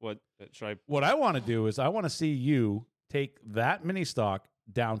that what should I? what I want to do is I want to see you take that mini stock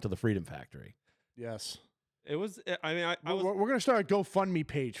down to the Freedom Factory. Yes. It was. I mean, I We're going to start a GoFundMe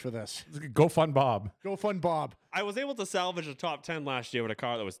page for this. Go fund Bob. GoFund Bob. I was able to salvage a top 10 last year with a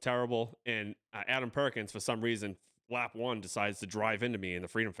car that was terrible, and Adam Perkins, for some reason, lap 1 decides to drive into me in the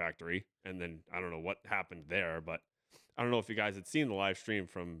Freedom Factory, and then I don't know what happened there, but I don't know if you guys had seen the live stream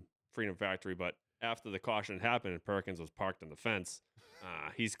from Freedom Factory, but after the caution happened and Perkins was parked on the fence,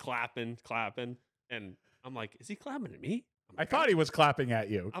 he's clapping, and I'm like, is he clapping at me? I thought he was clapping at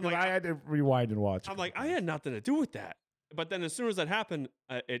you. I'm 'Cause like- I had to rewind and watch. I'm like, I had nothing to do with that. But then as soon as that happened,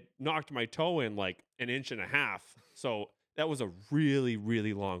 it knocked my toe in like an inch and a half. So that was a really,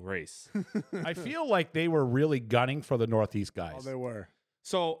 really long race. I feel like they were really gunning for the Northeast Oh, guys. they were.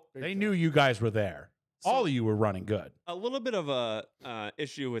 So They knew you guys were there. All of you were running good. a little bit of a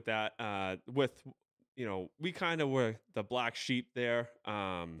issue with that. We kind of were the black sheep there.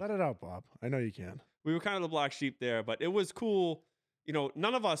 Let it out, Bob. I know you can. We were kind of the black sheep there, but it was cool.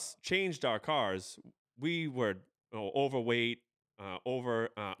 None of us changed our cars. We were overweight. over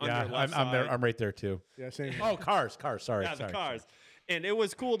under Yeah, left I'm there. side. I'm right there too. Yeah, same. Oh, cars. Sorry. Yeah, sorry, the cars. And it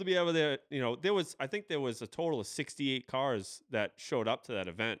was cool to be able to, I think there was a total of 68 cars that showed up to that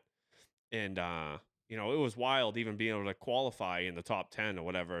event. And, it was wild even being able to qualify in the top 10 or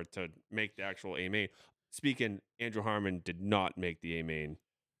whatever to make the actual A main. Speaking, Andrew Harmon did not make the A main.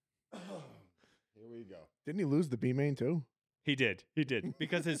 Here we go. Didn't he lose the B main too? He did.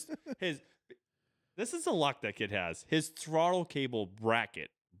 Because his this is the luck that kid has. His throttle cable bracket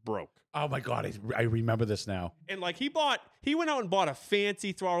broke. Oh my God, I remember this now. And like he went out and bought a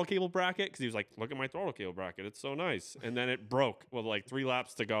fancy throttle cable bracket because he was like, look at my throttle cable bracket. It's so nice. And then it broke with like 3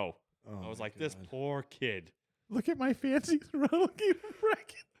 laps to go. Oh I was my like, this God. poor kid. Look at my fancy throttle cable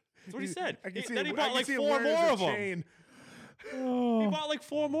bracket. That's what he said. I can see Then he it- I bought can like see it 4 wearing as more a of them. chain. He Oh. bought like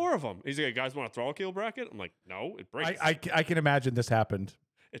 4 more of them. He's like, guys want a throttle cable bracket? I'm like, no, it breaks. I can imagine this happened.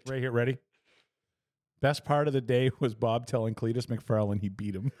 It- Right here, ready? Best part of the day was Bob telling Cletus McFarlane he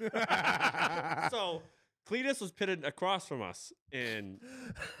beat him. So Cletus was pitted across from us, and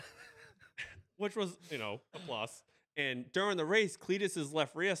which was, a plus. And during the race, Cletus's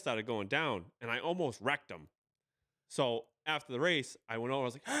left rear started going down, and I almost wrecked him. So after the race, I went over. I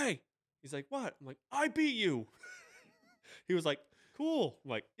was like, "Hey," he's like, "What?" I'm like, "I beat you." He was like, "Cool." I'm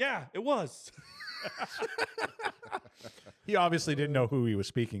like, "Yeah, it was." He obviously didn't know who he was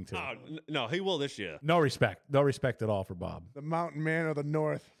speaking to. No, he will this year. No respect at all for Bob. The mountain man of the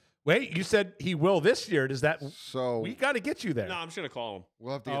north. Wait, you said he will this year. Does that? So We got to get you there. No, I'm just gonna call him.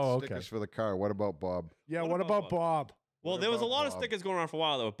 we'll have to get Oh, okay. stickers for the car. What about Bob? Yeah, What what about about Bob? Well, What there was a about lot of Bob? stickers going around for a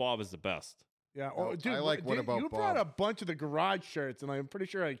while that Bob is the best. Yeah, No, dude, I like what about you brought Bob? a bunch of the garage shirts, and I'm pretty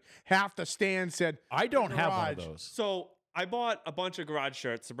sure like half the stand said I don't have one of Garage. those. So I bought a bunch of garage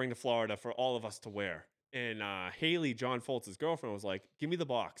shirts to bring to Florida for all of us to wear. And Haley, John Foltz's girlfriend, was like, "Give me the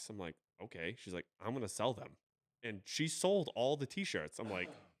box." I'm like, "Okay." She's like, "I'm gonna sell them," and she sold all the T-shirts. I'm like,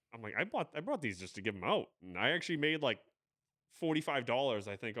 I brought these just to give them out, and I actually made like $45,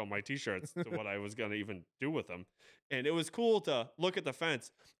 I think, on my T-shirts to what I was gonna even do with them. And it was cool to look at the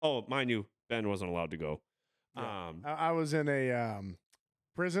fence. Oh, mind you, Ben wasn't allowed to go. Yeah. I was in a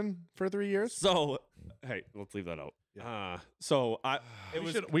prison for 3 years. So hey, let's leave that out.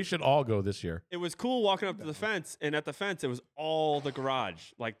 We should all go this year. It was cool walking up to the fence, and at the fence, it was all the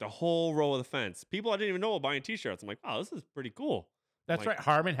garage, like the whole row of the fence. People I didn't even know were buying T-shirts. I'm like, wow, this is pretty cool. That's Like- right.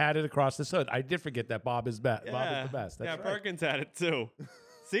 Harmon had it across his hood. I did forget that Bob is Bob is Yeah, the best. That's yeah, right. Perkins had it too.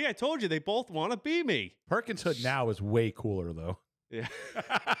 See, I told you they both want to be me. Perkins hood now is way cooler though. Yeah.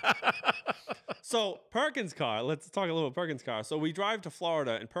 So Perkins' car. Let's talk a little about Perkins' car. So we drive to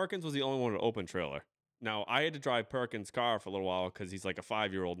Florida, and Perkins was the only one with an open trailer. Now I had to drive Perkins' car for a little while because he's like a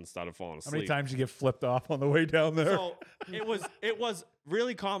 5-year-old and started falling How many asleep. times you get flipped off on the way down there? So it was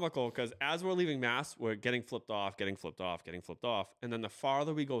really comical because as we're leaving Mass, we're getting flipped off, and then the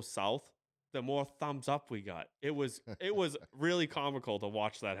farther we go south, the more thumbs up we got. It was really comical to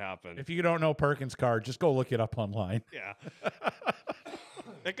watch that happen. If you don't know Perkins' car, just go look it up online. Yeah.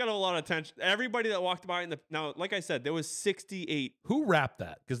 It got a lot of attention. Everybody that walked by now, like I said, there was 68. Who wrapped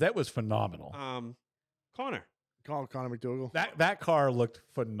that? Because that was phenomenal. Connor Call Connor McDougal. That car looked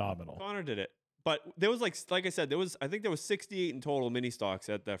phenomenal. Connor did it. But there was like I said, I think there was 68 in total mini stocks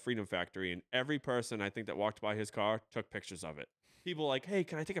at the Freedom Factory, and every person I think that walked by his car took pictures of it. People were like, "Hey,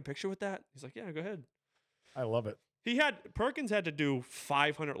 can I take a picture with that?" He's like, "Yeah, go ahead." I love it. Perkins had to do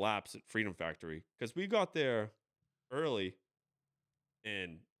 500 laps at Freedom Factory because we got there early,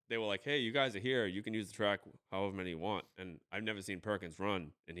 and they were like, "Hey, you guys are here. You can use the track however many you want." And I've never seen Perkins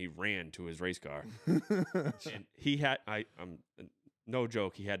run, and he ran to his race car. And he had, no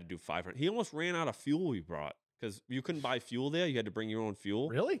joke, he had to do 500. He almost ran out of fuel we brought because you couldn't buy fuel there. You had to bring your own fuel.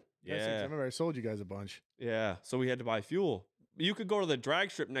 Really? I Yeah. remember I sold you guys a bunch. Yeah. So we had to buy fuel. You could go to the drag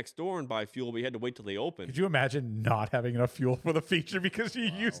strip next door and buy fuel, but you had to wait till they opened. Could you imagine not having enough fuel for the feature because you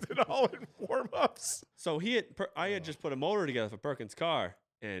used it all in warm-ups? So I had just put a motor together for Perkins' car,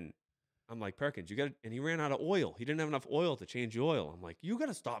 and I'm like, "Perkins, you got to," and he ran out of oil. He didn't have enough oil to change the oil. I'm like, "You got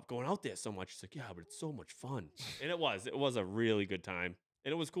to stop going out there so much." He's like, "Yeah, but it's so much fun." And it was a really good time.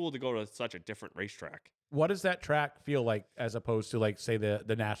 And it was cool to go to such a different racetrack. What does that track feel like as opposed to like say the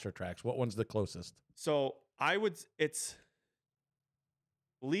NASCAR tracks? What one's the closest? So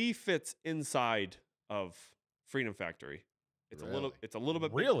Lee fits inside of Freedom Factory. It's a little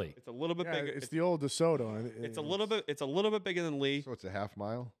bit Really? big. It's a little bit Yeah, bigger. it's the old DeSoto. It's a little bit bigger than Lee. So it's a half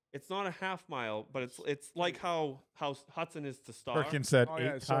mile. It's not a half mile, but it's like how Hudson is to Star. Perkins said Oh,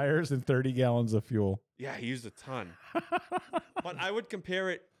 yeah, 8 so- tires and 30 gallons of fuel. Yeah, he used a ton. But I would compare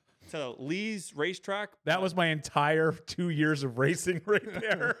it to Lee's racetrack. That was my entire 2 years of racing right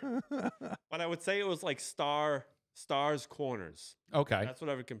there. But I would say it was like Star Stars Corners. Okay. That's what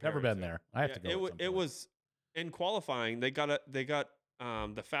I would compare. Never it been to. there. I have Yeah, to go. It, at wa- some it point. was in qualifying. They got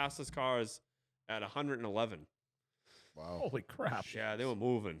the fastest cars at 111. Wow. Holy crap. Yeah, they were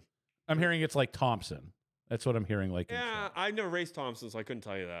moving. I'm hearing it's like Thompson. That's what I'm hearing. Like, in Yeah, chat. I never raced Thompson, so I couldn't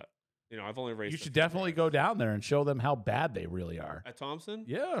tell you that. You know, I've only raced. You a should few definitely cars. go down there and show them how bad they really are. At Thompson.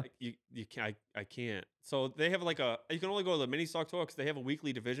 Yeah. You can't. I can't. So they have like you can only go to the mini stock tour because they have a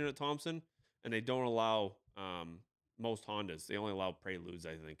weekly division at Thompson, and they don't allow most Hondas. They only allow Preludes,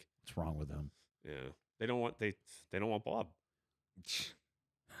 I think. What's wrong with them? Yeah, they don't want Bob.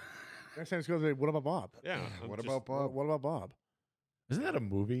 Next time it's go to what about Bob? Yeah. What I'm about Bob? What about Bob? Isn't that a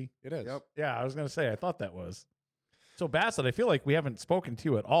movie? It is. Yep. Yeah, I was going to say, I thought that was. So, Bassett, I feel like we haven't spoken to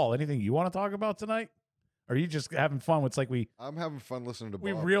you at all. Anything you want to talk about tonight? Or are you just having fun? It's like we I'm having fun listening to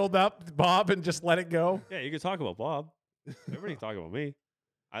Bob. reeled up Bob and just let it go. Yeah, you can talk about Bob. Everybody can talk about me.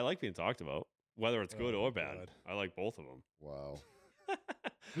 I like being talked about, whether it's good Oh, or bad. God. I like both of them. Wow.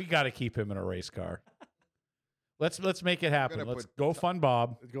 We got to keep him in a race car. Let's make it happen. gonna Let's put go fun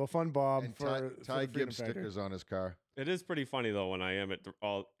Bob. Let's go fun Bob And for Ty the Freedom Gibbs Factory. stickers on his car. It is pretty funny though when I am at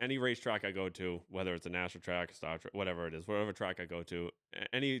any racetrack I go to, whether it's a national track, a star track, whatever it is, whatever track I go to.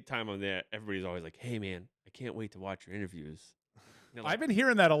 Any time I'm there, everybody's always like, "Hey man, I can't wait to watch your interviews." You know, I've been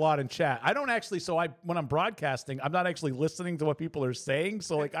hearing that a lot in chat. I don't actually, when I'm broadcasting, I'm not actually listening to what people are saying.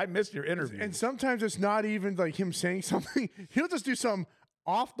 So like, I miss your interview. And sometimes it's not even like him saying something. He'll just do something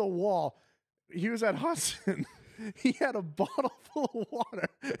off the wall. He was at Hudson. He had a bottle full of water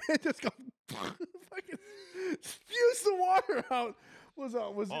and just go fucking spews the water out. Was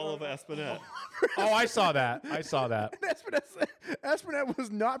all of Espinette. Oh, I saw that. I saw that. And Espinette was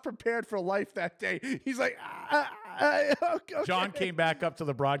not prepared for life that day. He's like, okay. John came back up to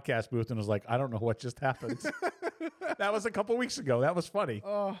the broadcast booth and was like, I don't know what just happened. That was a couple weeks ago. That was funny.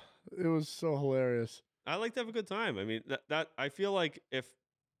 Oh, it was so hilarious. I like to have a good time. I mean, that I feel like if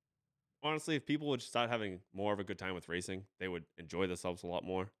people would start having more of a good time with racing, they would enjoy themselves a lot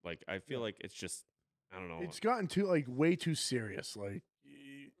more. Like I feel like it's just, I don't know. It's gotten way too serious. Like,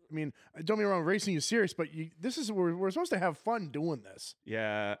 I mean, don't get me wrong, racing is serious, but this is where we're supposed to have fun doing this.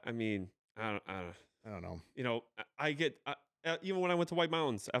 Yeah, I mean, I don't know. You know, I get even when I went to White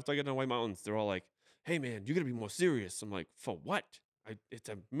Mountains. After I get to White Mountains, they're all like, "Hey, man, you got to be more serious." I'm like, "For what? It's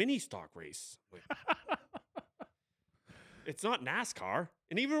a mini stock race." I'm like, it's not NASCAR,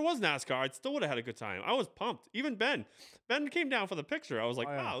 and even if it was NASCAR, I still would have had a good time. I was pumped. Even Ben came down for the picture. I was like,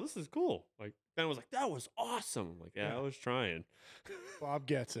 Oh, yeah. "Wow, this is cool." Like Ben was like, "That was awesome." I'm like, yeah, Yeah. I was trying. Bob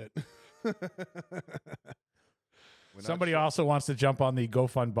gets it. We're not Somebody sure- also wants to jump on the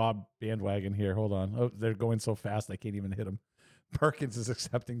GoFund Bob bandwagon here. Hold on. Oh, they're going so fast I can't even hit them. Perkins is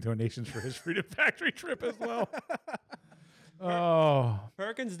accepting donations for his Freedom Factory trip as well. Oh,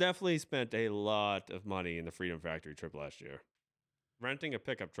 Perkins definitely spent a lot of money in the Freedom Factory trip last year. Renting a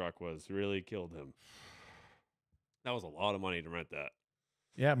pickup truck really killed him. That was a lot of money to rent that.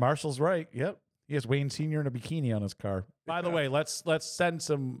 yeah. Marshall's right. Yep. He has Wayne Sr. in a bikini on his car. By the way, let's send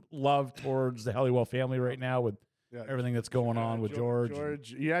some love towards the Helliwell family right now with Yeah. everything that's going on with George.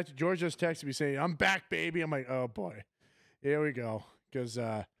 George just texted me saying, "I'm back, baby." I'm like, "Oh boy, here we go." Because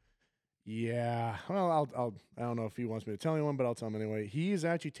yeah, well, I don't know if he wants me to tell anyone, but I'll tell him anyway. He is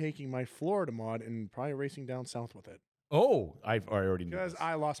actually taking my Florida mod and probably racing down south with it Oh, I already knew. because this.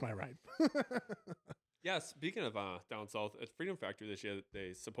 I lost my ride. Yeah, speaking of down south, at Freedom Factory this year,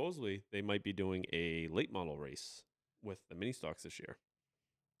 they might be doing a late model race with the mini stocks this year.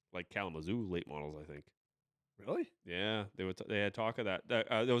 Like Kalamazoo late models, I think. Really? Yeah, they had talk of that.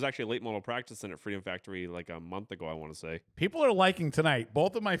 There was actually a late model practice in at Freedom Factory like a month ago, I want to say. People are liking tonight.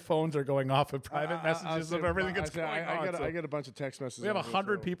 Both of my phones are going off with private messages of everything that's going on. I get a bunch of text messages. We have on here,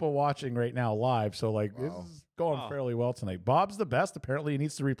 100 so- people watching right now live, so like this Wow. is going Wow. fairly well tonight. Bob's the best. Apparently, he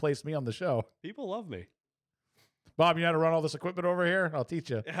needs to replace me on the show. People love me. Bob, you know how to run all this equipment over here? I'll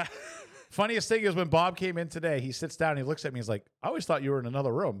teach you. Yeah. Funniest thing is when Bob came in today, he sits down, he looks at me, he's like, "I always thought you were in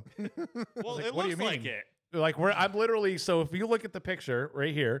another room." Well, like, it what do looks you like mean? it. Like I'm literally. So if you look at the picture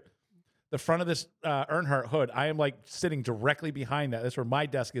right here, the front of this Earnhardt hood, I am like sitting directly behind that. That's where my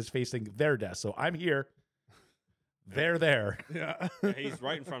desk is facing their desk. So I'm here. They're there. Yeah. Yeah, he's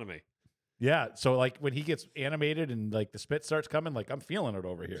right in front of me. Yeah. So like when he gets animated and like the spit starts coming, like I'm feeling it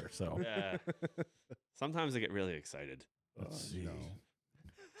over here. So Yeah. Sometimes I get really excited. let's Oh, see. no.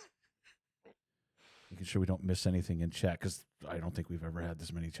 Making sure we don't miss anything in chat because I don't think we've ever had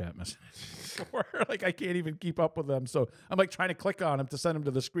this many chat messages before. Like I can't even keep up with them. So I'm like trying to click on them to send them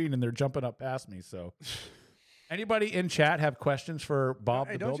to the screen and they're jumping up past me. So anybody in chat have questions for Bob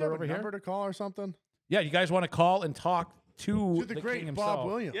Hey, the don't you Builder have over a here? number to call or something? Yeah, you guys want to call and talk to the king great himself. Bob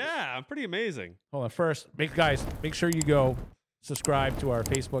Williams. Yeah, I'm pretty amazing. Hold on. First, make sure you go subscribe to our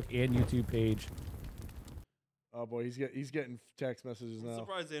Facebook and YouTube page. Oh boy, he's getting text messages I'm now.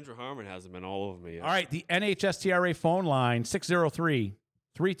 surprised Andrew Harmon hasn't been all over me yet. All right, the NHSTRA phone line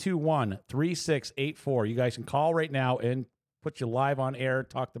 603-321-3684. You guys can call right now and put you live on air.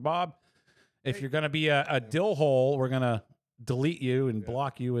 Talk to Bob. If you're going to be a dill hole, we're going to delete you and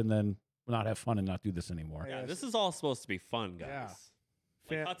block you, and then not have fun and not do this anymore. Yeah, this is all supposed to be fun, guys.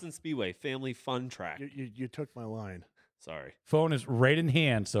 Yeah. Like Hudson Speedway, family fun track. You took my line. Sorry. Phone is right in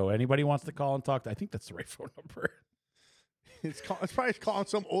hand, so anybody wants to call and talk, I think that's the right phone number. It's probably calling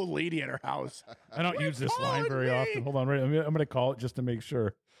some old lady at her house. I don't use this line very often. Hold on, I'm going to call it just to make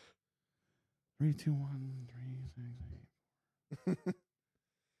sure. 321-368.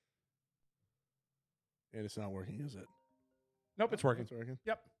 And it's not working, is it? Nope, it's working. It's working.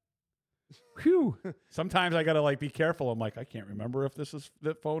 Yep. Whew. Sometimes I got to be careful. I'm like, I can't remember if this is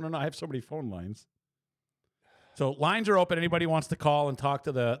the phone or not. I have so many phone lines. So lines are open. Anybody wants to call and talk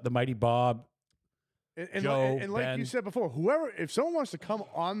to the mighty Bob, And Joe, and like Ben. you said before, if someone wants to come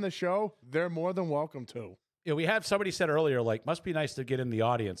on the show, they're more than welcome to. Yeah, we have somebody said earlier, like, must be nice to get in the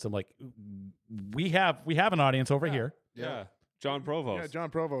audience. I'm like, we have an audience over here. Yeah. John Provost. Yeah, John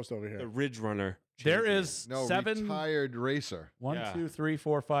Provost over The here. Ridge Runner. There champion. is No, 7, retired racer. 1, Yeah. 2, 3,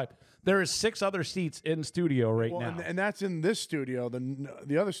 4, 5. There is 6 other seats in studio right Well, now. and that's in this studio.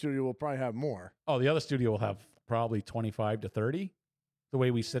 The other studio will probably have more. Oh, the other studio will have probably 25 to 30, the way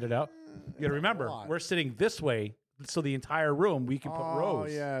we sit it out. You got to remember, lot. we're sitting this way, so the entire room, we can put rows.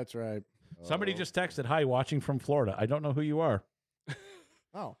 Oh, yeah, that's right. Somebody just texted, hi, watching from Florida. I don't know who you are.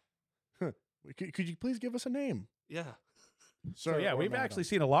 Oh. Could you please give us a name? Yeah. So, Sir yeah, or we've madam? actually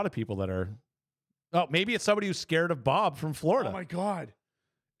seen a lot of people that are, oh, maybe it's somebody who's scared of Bob from Florida. Oh, my God.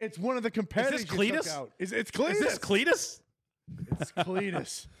 It's one of the competitors. this you took Cletus? out. It's Cletus. Is this Cletus? It's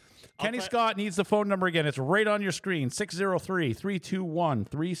Cletus. Kenny try- Scott needs the phone number again. It's right on your screen,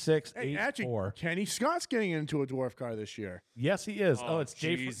 603-321-3684. Hey, actually, Kenny Scott's getting into a dwarf car this year. Yes, he is. Oh, It's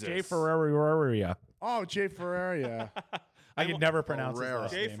Jay Jesus. Ferrari. Oh, Jay Ferrari, yeah. I can never pronounce his Ferrera.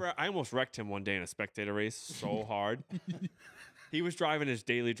 last Jay name. I almost wrecked him one day in a spectator race so hard. He was driving his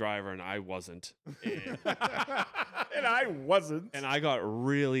daily driver and I wasn't. And, And I wasn't. and I got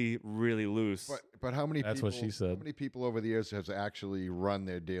really, really loose. But how many That's people, what she said. How many people over the years has actually run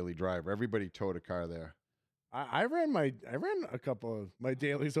their daily driver? Everybody towed a car there. I ran a couple of my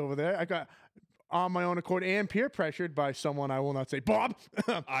dailies over there. I got on my own accord and peer pressured by someone I will not say. Bob.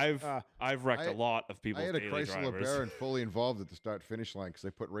 I've wrecked a lot of I people's had a daily Chrysler drivers. Baron fully involved at the start finish line because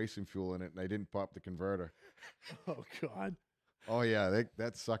they put racing fuel in it and I didn't pop the converter. Oh God. Oh yeah,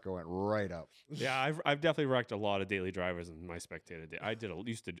 that sucker went right up. Yeah, I've definitely wrecked a lot of daily drivers in my spectator day.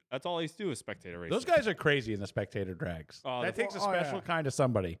 That's all I used to do is spectator racing. Those guys are crazy in the spectator drags. Oh, that the- takes a oh, yeah. special kind of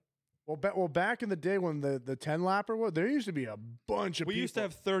somebody. Well, back in the day when the 10 lapper was, there used to be a bunch of We people. used to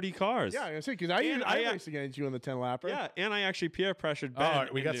have 30 cars. Yeah, I see, because And I I- raced against you in the 10 lapper. Yeah, and I actually peer pressured Oh, Ben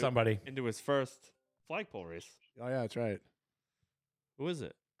we got somebody. into his first flagpole race. Oh yeah, that's right. Who is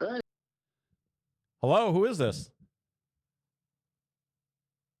it? Hello, who is this?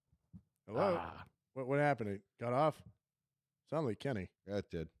 Hello. Ah. What happened? It got off. Sounded like Kenny. Yeah, it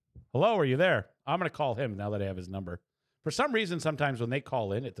did. Hello, are you there? I'm going to call him now that I have his number. For some reason, sometimes when they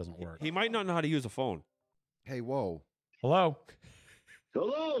call in, it doesn't work. He might not know how to use a phone. Hey, whoa. Hello.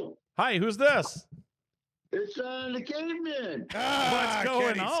 Hello, Hi, who's this? it's the caveman. What's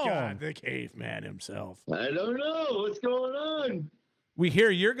going Kenny on? Scott, the caveman himself. I don't know what's going on. We hear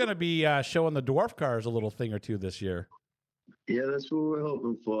you're going to be showing the dwarf cars a little thing or two this year. Yeah, that's what we're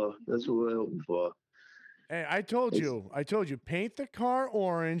hoping for. Hey, I told you, paint the car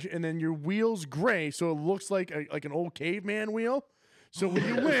orange and then your wheels gray so it looks like an old caveman wheel. So when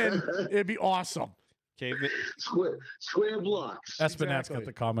you win, it'd be awesome. Caveman. Square blocks. Espinet's got Exactly.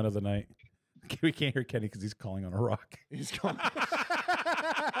 the comment of the night. We can't hear Kenny because he's calling on a rock. He's going.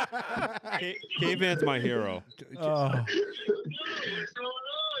 Caveman's my hero. Oh, What's going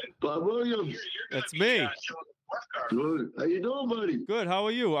on? Bob Williams. That's me. Good. How you doing, buddy? Good. How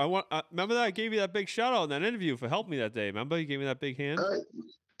are you? Remember that I gave you that big shout out in that interview for helping me that day. Remember you gave me that big hand?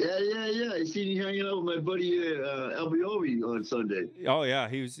 Yeah. I seen you hanging out with my buddy Albioli on Sunday. Oh yeah,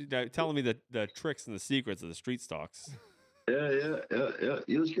 he was telling me the tricks and the secrets of the street stocks. Yeah.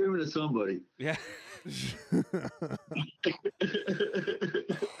 You were screaming at somebody. Yeah.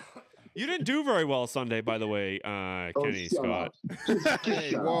 You didn't do very well Sunday, by the way, Kenny shut Scott. up. Just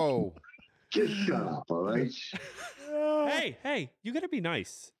Hey, shut up. whoa. Just shut up, all right? Hey, you gotta be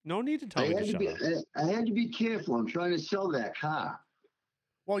nice. No need to tell I me had to to shut be. up. I had to be careful. I'm trying to sell that car.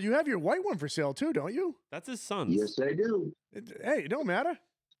 Well, you have your white one for sale too, don't you? That's his son's. Yes, I do. Hey, it don't matter.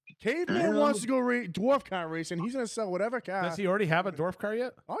 Caveman I wants know. to go dwarf car racing. He's gonna sell whatever car. Does he already have a dwarf car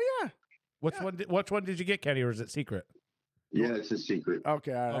yet? Oh yeah. Which Yeah. one? Which one did you get, Kenny, or is it secret? Yeah, it's a secret.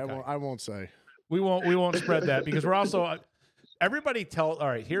 Okay, all right, Okay. I won't say. We won't spread that because we're also everybody tell. All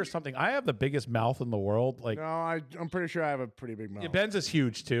right, here's something. I have the biggest mouth in the world. Like No, I'm pretty sure I have a pretty big mouth. yeah, Ben's is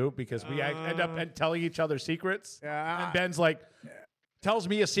huge too because we end up telling each other secrets. Yeah, And Ben's like tells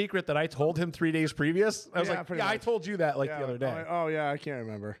me a secret that I told him 3 days previous. I was Yeah, like, pretty yeah, I much. told you that like yeah, the other day. Oh yeah, I can't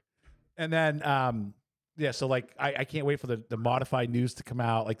remember. And then yeah, so like I can't wait for the modified news to come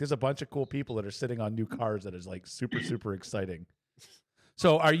out. Like there's a bunch of cool people that are sitting on new cars that is like super exciting.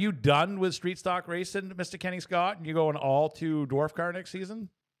 So are you done with street stock racing, Mr. Kenny Scott? And you going all to dwarf car next season?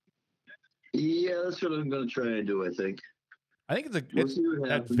 Yeah, that's what I'm going to try and do, I think. I think We'll it's see what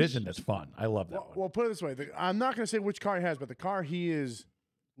that happens. vision that's fun. I love that Well, put it this way: I'm not going to say which car he has, but the car he is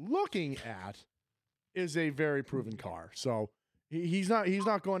looking at is a very proven car. So he's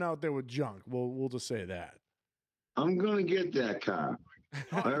not going out there with junk. We'll just say that. I'm going to get that car.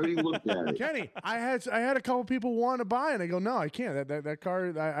 I already looked at it. Kenny, I had a couple people want to buy, and I go, no, I can't. That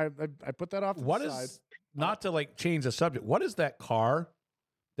car, I put that off. To What the is side. not to like change the subject? What is that car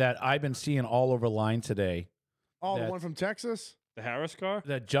that I've been seeing all over line today Oh, the that- one from Texas? The Harris car?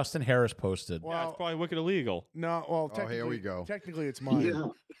 that Justin Harris posted? Well, Yeah, it's probably wicked illegal. no, well, Oh, here technically, we go. Technically, it's mine. Yeah.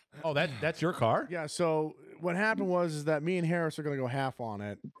 Oh, that's your car? Yeah. So what happened was is that me and Harris are going to go half on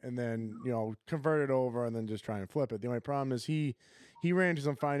it, and then convert it over, and then just try and flip it. The only problem is he ran into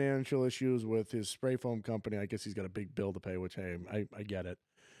some financial issues with his spray foam company. I guess he's got a big bill to pay, which hey, I get it.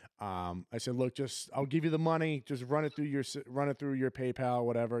 I said, look, I'll give you the money. Just run it through your PayPal,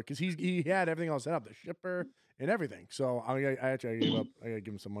 whatever, because he had everything all set up, the shipper and everything. So I gave up. I got to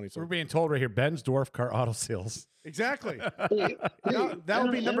give him some money. So We're being told right here, Ben's dwarf car auto sales. exactly. Hey, that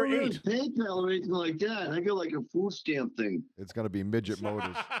would be number I don't 8. have PayPal or anything like that. I got like a food stamp thing. It's going to be midget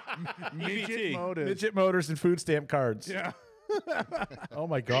motors. Midget EBT. Motors. Midget motors and food stamp cards. Yeah. Oh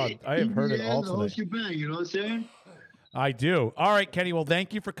my God, I have heard it Yeah, all the whole today. shebang, you know what I'm saying? I do. All right, Kenny. Well,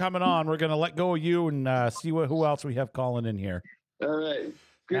 thank you for coming on. We're gonna let go of you and see who else we have calling in here. All right.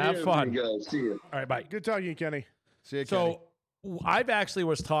 Good Have evening, fun. guys. See you. All right, bye. Good talking to you, Kenny. See you, Kenny. So I've actually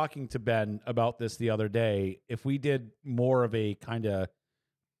was talking to Ben about this the other day. If we did more of a kind of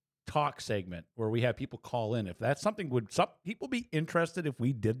talk segment where we have people call in, if that's something, would some people be interested if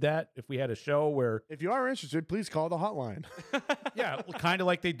we did that? If we had a show where, If you are interested, please call the hotline. yeah, kind of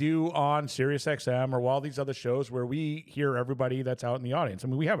like they do on Sirius XM or all these other shows where we hear everybody that's out in the audience. I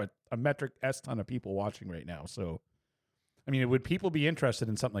mean, we have a metric S ton of people watching right now. So, I mean, would people be interested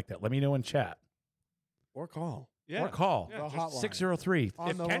in something like that? Let me know in chat Or call. Yeah. or call. Yeah, The just- hotline. 603. On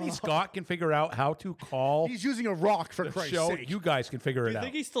If the Kenny line. Scott can figure out how to call He's using a rock for the Christ's show, sake. you guys can figure Do it you out.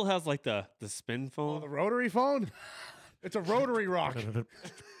 think he still has like the spin Oh, phone? the rotary phone? It's a rotary rock. He's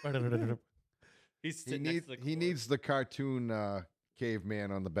he sitting next to the cord. needs the cartoon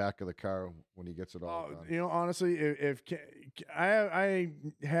caveman on the back of the car when he gets it all Oh, done. honestly, if I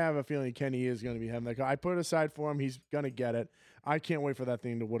have a feeling Kenny is going to be having that car. I put it aside for him. He's going to get it. I can't wait for that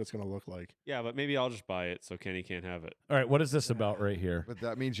thing to what it's going to look like. Yeah, but maybe I'll just buy it so Kenny can't have it. All right, what is this about right here? But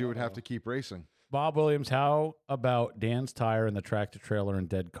that means you would have to keep racing. Bob Williams, how about Dan's tire and the tractor trailer and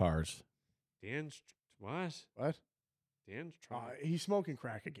dead cars? Dan's what? What? Dan's trying. He's smoking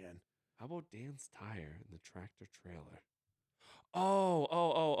crack again. How about Dan's tire and the tractor trailer?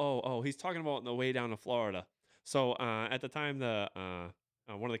 Oh. He's talking about on the way down to Florida. So at the time, one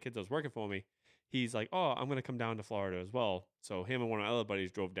of the kids that was working for me, he's like, "Oh, I'm gonna come down to Florida as well." So him and one of my other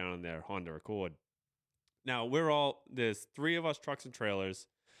buddies drove down in their Honda Accord. Now there's 3 of us trucks and trailers,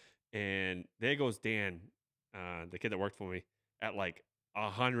 and there goes Dan, the kid that worked for me, at like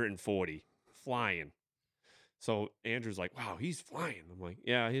 140 flying. So Andrew's like, "Wow, he's flying." I'm like,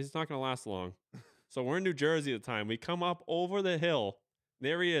 "Yeah, he's not gonna last long." So we're in New Jersey at the time. We come up over the hill.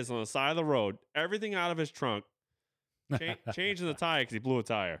 There he is on the side of the road. Everything out of his trunk. Changing the tire because he blew a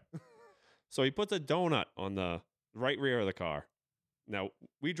tire. So he puts a donut on the right rear of the car. Now,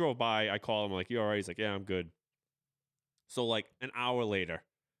 we drove by. I call him like, "You all right?" He's like, "Yeah, I'm good." So like an hour later,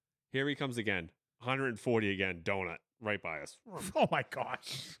 here he comes again. 140 again, donut right by us. Oh my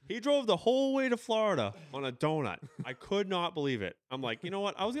gosh. He drove the whole way to Florida on a donut. I could not believe it. I'm like, you know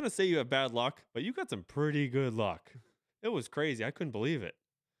what? I was going to say you have bad luck, but you got some pretty good luck. It was crazy. I couldn't believe it.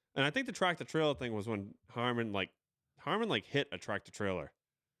 And I think the tractor trailer thing was when Harmon hit a tractor trailer.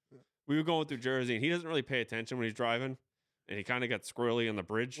 We were going through Jersey, and he doesn't really pay attention when he's driving, and he kind of got squirrely on the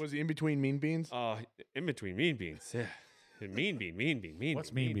bridge. Was he in between Mean Beans? In between Mean Beans. Yeah. Mean Bean.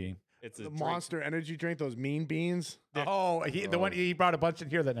 What's mean bean? It's a The drink. Monster Energy drink, those mean beans. Oh, the one he brought a bunch in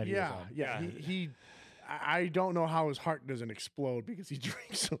here that night. he was Yeah, on. yeah. Yeah. I don't know how his heart doesn't explode because he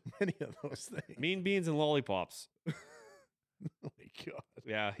drinks so many of those things. Mean beans and lollipops. Oh my God.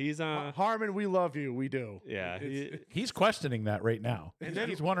 Yeah, he's Harmon, we love you. We do. yeah. He's questioning that right now. And then-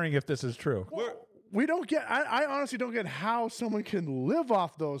 He's wondering if this is true. We don't get. I honestly don't get how someone can live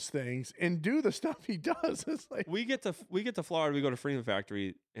off those things and do the stuff he does. It's like we get to Florida. We go to Freedom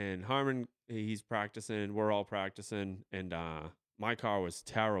Factory, and Harmon he's practicing. We're all practicing, and my car was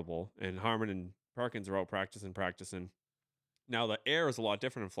terrible. And Harmon and Perkins are out practicing. Now the air is a lot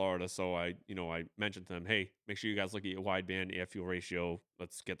different in Florida, so I mentioned to them, hey, make sure you guys look at your wideband air fuel ratio.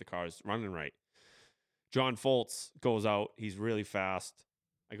 Let's get the cars running right. John Foltz goes out. He's really fast.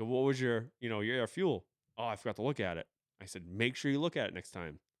 I go, what was your air fuel? Oh, I forgot to look at it. I said, make sure you look at it next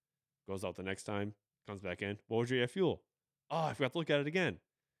time. Goes out the next time, comes back in. What was your air fuel? Oh, I forgot to look at it again.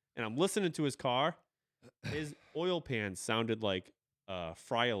 And I'm listening to his car. His oil pan sounded like a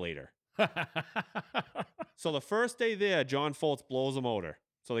fryolator. So the first day there, John Foltz blows a motor.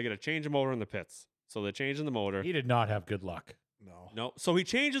 So they got to change the motor in the pits. So they're changing the motor. He did not have good luck. No. So he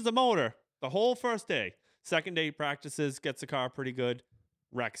changes the motor the whole first day. Second day he practices, gets the car pretty good,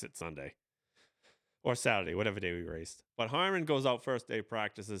 wrecks it Sunday. Or Saturday, whatever day we raced. But Harmon goes out first day,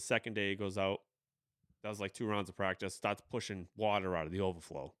 practices. Second day he goes out, does like 2 rounds of practice, starts pushing water out of the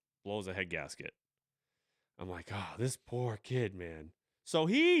overflow, blows a head gasket. I'm like, oh, this poor kid, man. So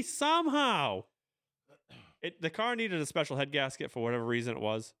he somehow, the car needed a special head gasket for whatever reason it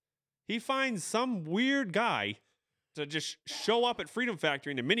was. He finds some weird guy to just show up at Freedom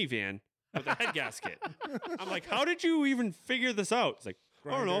Factory in a minivan with a head gasket. I'm like, how did you even figure this out? He's like,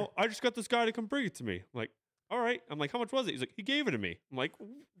 I don't know. I just got this guy to come bring it to me. I'm like, all right. I'm like, how much was it? He's like, he gave it to me. I'm like,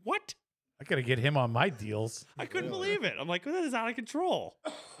 what? I got to get him on my deals. I couldn't believe it. I'm like, that is out of control.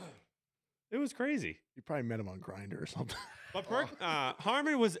 It was crazy. You probably met him on Grindr or something. But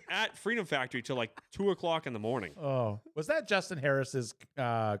Harmon was at Freedom Factory till like 2:00 in the morning. Oh, was that Justin Harris's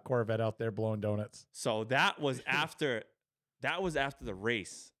Corvette out there blowing donuts? So that was after the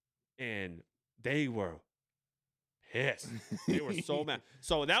race, and they were pissed. They were so mad.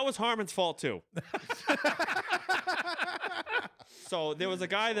 So that was Harmon's fault too. So there was a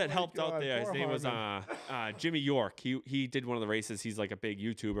guy that helped out God, there. His poor name was Jimmy York. He did one of the races. He's like a big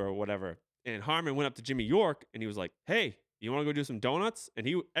YouTuber or whatever. And Harmon went up to Jimmy York and he was like, "Hey, you want to go do some donuts?" And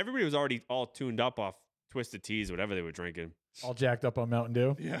everybody was already all tuned up off Twisted Teas, whatever they were drinking. All jacked up on Mountain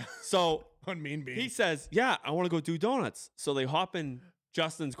Dew. Yeah. So On Mean Bean. he says, "Yeah, I want to go do donuts." So they hop in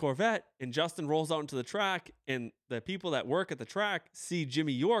Justin's Corvette, and Justin rolls out into the track, and the people that work at the track see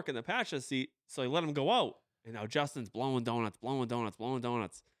Jimmy York in the passenger seat, so they let him go out. And now Justin's blowing donuts.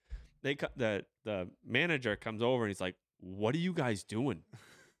 The manager comes over and he's like, "What are you guys doing?"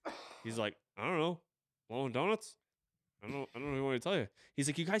 He's like, "I don't know, blowing donuts. I don't know what I want to tell you." He's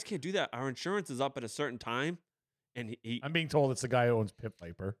like, "You guys can't do that. Our insurance is up at a certain time." And I'm being told it's the guy who owns Pit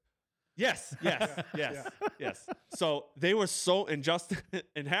Viper. Yes. So they were and Justin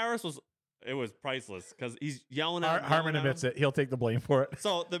and Harris it was priceless because he's yelling at Harmon admits it. He'll take the blame for it.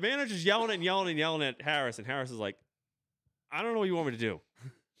 So the manager's yelling at Harris, and Harris is like, "I don't know what you want me to do.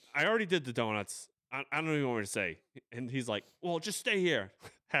 I already did the donuts. I don't know what you want me to say." And he's like, "Well, just stay here."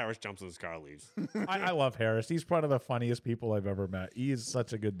 Harris jumps in his car, leaves. I love Harris. He's one of the funniest people I've ever met. He is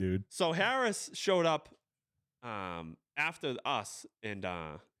such a good dude. So Harris showed up after us, and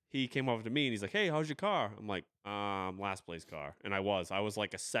he came over to me, and he's like, "Hey, how's your car?" I'm like, last place car. And I was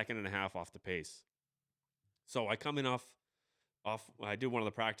like a second and a half off the pace. So I come in I do one of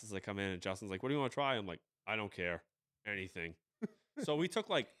the practices. I come in, and Justin's like, "What do you want to try?" I'm like, "I don't care. Anything." So we took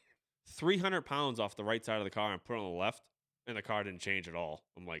like 300 pounds off the right side of the car and put it on the left, and the car didn't change at all.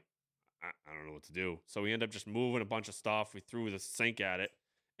 I'm like, I don't know what to do. So we end up just moving a bunch of stuff. We threw the sink at it,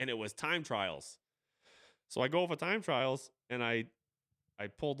 and it was time trials. So I go for time trials, and I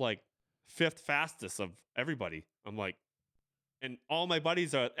pulled like 5th fastest of everybody. I'm like, and all my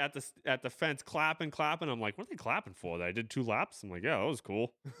buddies are at the fence clapping. I'm like, what are they clapping for? That I did 2 laps? I'm like, yeah, that was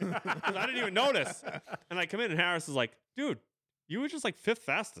cool. 'Cause I didn't even notice. And I come in, and Harris is like, "Dude, you were just like 5th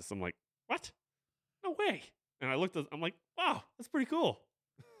fastest." I'm like, what? No way. And I'm like, wow, that's pretty cool.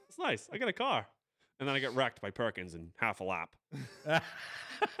 It's nice. I got a car. And then I get wrecked by Perkins in half a lap.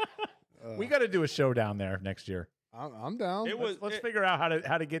 We got to do a show down there next year. I'm down. Let's figure out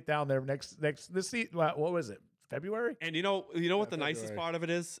how to get down there this what was it? February? And you know what the nicest February. part of it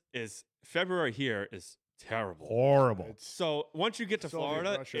is February here is terrible. Horrible. So once you get to Soviet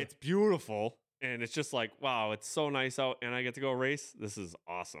Florida, Russia. it's beautiful. And it's just like, wow, it's so nice out. And I get to go race. This is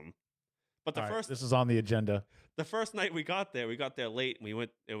awesome. But All right, this is on the agenda. the first night we got there late, and we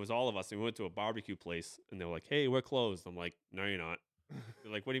went. It was all of us, and we went to a barbecue place, and they were like, "Hey, we're closed." I'm like, "No, you're not."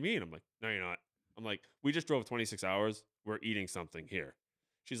 They're like, "What do you mean?" I'm like, "No, you're not." I'm like, "We just drove 26 hours. We're eating something here."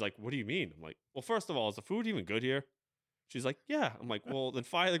 She's like, "What do you mean?" I'm like, "Well, first of all, is the food even good here?" She's like, "Yeah." I'm like, "Well, then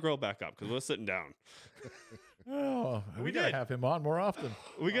fire the grill back up because we're sitting down." Oh, We we gotta did. have him on more often.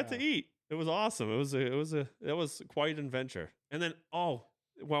 We got to eat. It was awesome. It was quite an adventure. And then while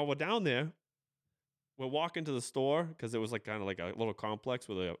we're down there, we're walking to the store because it was like kind of like a little complex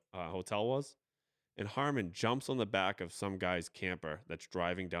where the hotel was. And Harmon jumps on the back of some guy's camper that's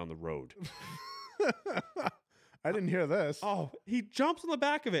driving down the road. I didn't hear this. Oh, he jumps on the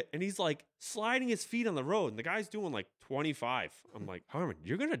back of it and he's like sliding his feet on the road. And the guy's doing like 25. I'm like, Harmon,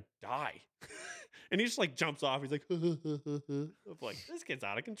 you're going to die. And he just like jumps off. He's like, I'm like, this kid's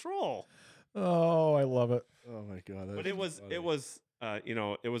out of control. Oh, I love it. Oh my god! But it was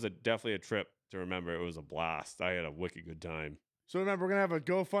definitely a trip to remember. It was a blast. I had a wicked good time. So remember, we're gonna have a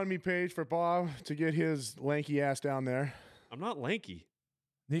GoFundMe page for Bob to get his lanky ass down there. I'm not lanky.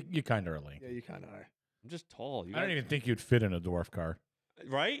 You kind of are late. Yeah, you kind of are. I'm just tall. I don't even think you'd fit in a dwarf car.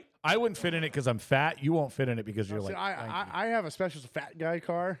 Right? I wouldn't fit in it because I'm fat. You won't fit in it because you're No, see, like. I have a special fat guy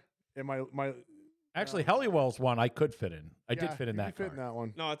car in my. Actually, Hellywell's one I could fit in. I did Yeah, fit in you that could car. fit in that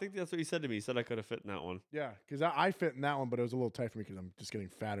one. No, I think that's what he said to me. He said I could have fit in that one. Yeah, because I fit in that one, but it was a little tight for me because I'm just getting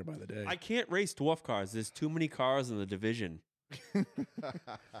fatter by the day. I can't race dwarf cars. There's too many cars in the division.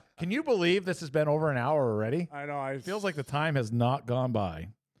 Can you believe this has been over an hour already? I know. It feels like the time has not gone by.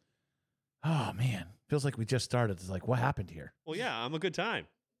 Oh man, feels like we just started. It's like, what happened here? Well, yeah, I'm a good time.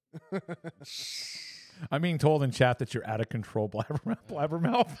 I'm being told in chat that you're out of control,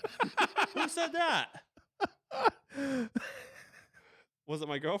 blabbermouth. Who said that? Was it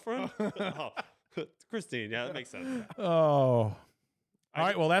my girlfriend? Oh, Christine. Yeah, that makes sense. Oh. All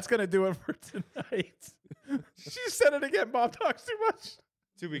right, well, that's going to do it for tonight. She said it again. Bob talks too much.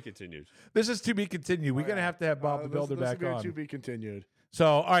 To be continued. This is to be continued. We're going to have to have Bob the Builder this back will be on. To be continued. So,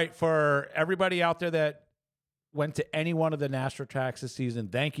 all right, for everybody out there that went to any one of the NASCAR tracks this season,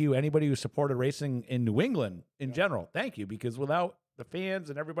 thank you. Anybody who supported racing in New England in general, thank you. Because without the fans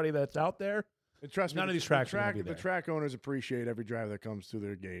and everybody that's out there, And trust me, none of the- these tracks the are gonna track, be the there. track owners appreciate every driver that comes through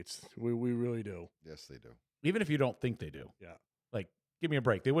their gates. We really do. Yes, they do. even if you don't think they do. Yeah. Like, give me a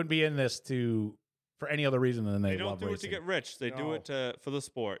break. They wouldn't be in this for any other reason than they They don't love do it racing. to get rich. They do it for the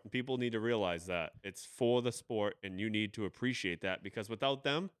sport. And people need to realize that it's for the sport, and you need to appreciate that because without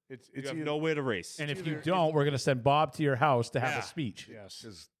them, It's you have either, nowhere to race. And if either- you it's- don't, we're going to send Bob to your house to have Yeah. a speech. yes.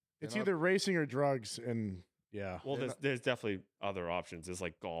 'Cause It's they're not- either racing or drugs, and yeah, well, they're there's definitely other options. There's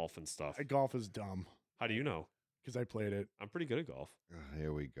like golf and stuff. golf is dumb How do you know? because I played it. I'm pretty good at golf.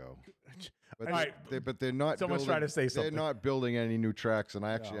 Here we go. But, All right. they're not. Someone's building, trying to say something. They're not building any new tracks. And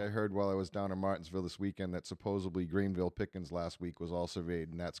actually, No. I heard while I was down in Martinsville this weekend that supposedly Greenville Pickens last week was all surveyed,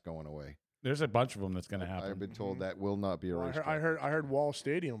 and that's going away. There's a bunch of them that's going to I've happen. been told that will not be a Well, race. I heard Wall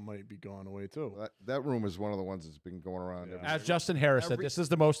Stadium might be going away too. that room is one of the ones that's been going around. Yeah. every As year. Justin Harris said, Every- this is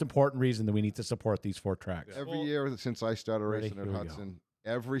the most important reason that we need to support these 4 tracks. Every Well- year since I started Ready? racing at Here we go. Hudson,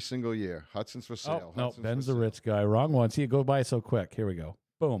 every single year, Hudson's for sale. Oh, no, Hudson's Ben's for the sale. rich guy. Wrong one. See, it go by so quick. Here we go.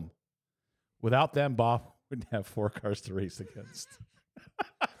 Boom. Without them, Bob wouldn't have 4 cars to race against.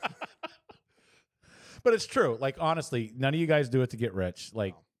 But it's true. Like, honestly, none of you guys do it to get rich.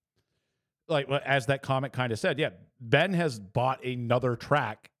 Like as that comment kind of said, yeah, Ben has bought another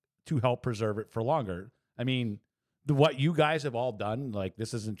track to help preserve it for longer. I mean, what you guys have all done, like,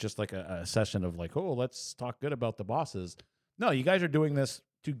 this isn't just like a session of like, oh, let's talk good about the bosses. No, you guys are doing this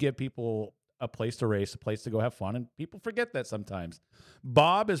to give people a place to race, a place to go have fun, and people forget that sometimes.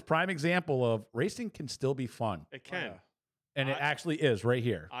 Bob is prime example of racing can still be fun, It can. yeah. and it I- actually is right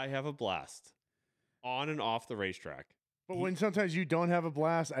here. I have a blast on and off the racetrack. But when sometimes you don't have a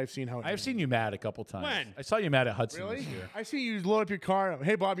blast, I've seen how. I've seen you mad a couple times. When? I saw you mad at Hudson Really? this year. I see you load up your car.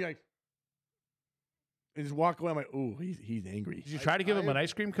 Hey, Bob, you're like, and just walk away. I'm like, ooh, he's angry. Did you try to give him I an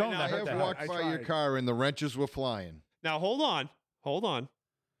ice cream cone? know, That I hurt have that walked hard. by your tried. car and the wrenches were flying. Now hold on.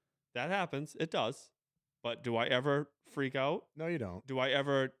 That happens. It does. But do I ever freak out? No, you don't. Do I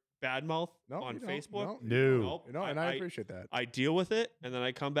ever badmouth No, on you don't. Facebook? No. Nope. You know, and I appreciate that. I deal with it and then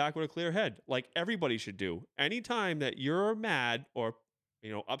I come back with a clear head, like everybody should do. Anytime that you're mad or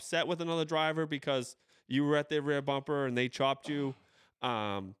upset with another driver because you were at their rear bumper and they chopped you,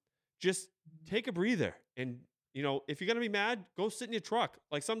 just take a breather. And if you're gonna be mad, go sit in your truck.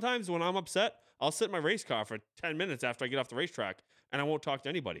 Like sometimes when I'm upset, I'll sit in my race car for 10 minutes after I get off the racetrack and I won't talk to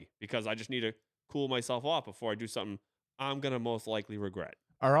anybody because I just need to cool myself off before I do something I'm gonna most likely regret.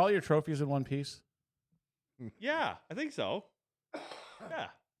 Are all your trophies in one piece? Yeah, I think so. Yeah.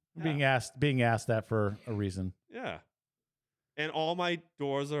 being asked that for a reason. Yeah. And all my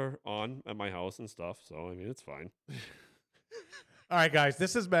doors are on at my house and stuff. So, I mean, it's fine. All right, guys,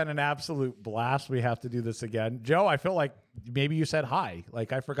 this has been an absolute blast. We have to do this again. Joe, I feel like maybe you said hi.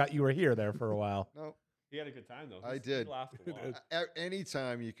 Like I forgot you were here there for a while. No, He had a good time, though. I He did. laughed a lot.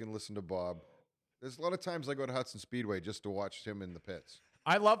 Anytime you can listen to Bob. There's a lot of times I go to Hudson Speedway just to watch him in the pits.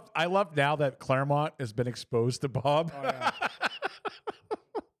 I love now that Claremont has been exposed to Bob. Oh, yeah.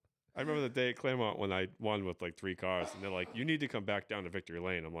 I remember the day at Claremont when I won with like 3 cars, and they're like, "You need to come back down to Victory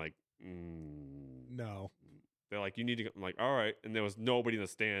Lane." I'm like, No. They're like, "You need to." I'm like, "All right," and there was nobody in the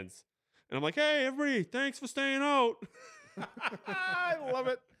stands, and I'm like, "Hey, everybody, thanks for staying out." I love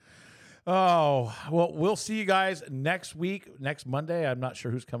it. Oh, well, we'll see you guys next week, next Monday. I'm not sure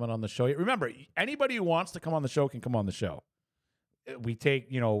who's coming on the show yet. Remember, anybody who wants to come on the show can come on the show. We take,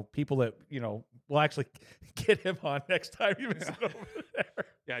 people that, we'll actually get him on next time. He was sitting over there.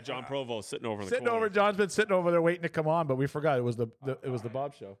 Yeah, John Provost sitting over in the Sitting corner. over, John's been sitting over there waiting to come on, but we forgot it was the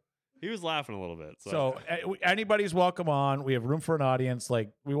Bob show. He was laughing a little bit. So anybody's welcome on. We have room for an audience. Like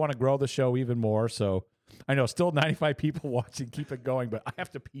we want to grow the show even more. So I know still 95 people watching. Keep it going, but I have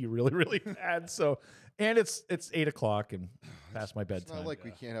to pee really, really bad. So, and it's 8:00 and past my It's bedtime. not like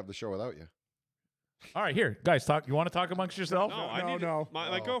we can't have the show without you. All right, here, guys, talk. You want to talk amongst yourself? no, I need no.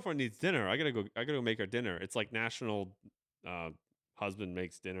 My Oh. girlfriend needs dinner. I gotta go make her dinner. It's like National Husband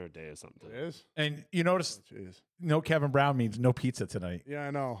Makes Dinner Day or something. It is? And you notice, Jeez. no Kevin Brown means no pizza tonight. Yeah,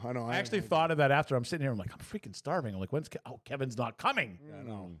 I know. I actually thought of that after. I'm sitting here. I'm like, I'm freaking starving. I'm like, Kevin's not coming. Yeah, I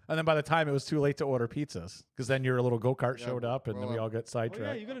know. And then by the time it was too late to order pizzas, because then your little go kart Yeah, showed up, and then well, we all got Oh yeah,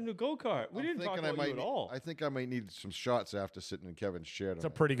 sidetracked. you got a new go kart. We I'm didn't talk thinking about you at all. I think I might need some shots after sitting in Kevin's chair. It's a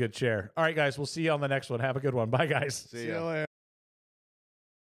pretty good chair. All right, guys, we'll see you on the next one. Have a good one. Bye, guys. See See ya. you later.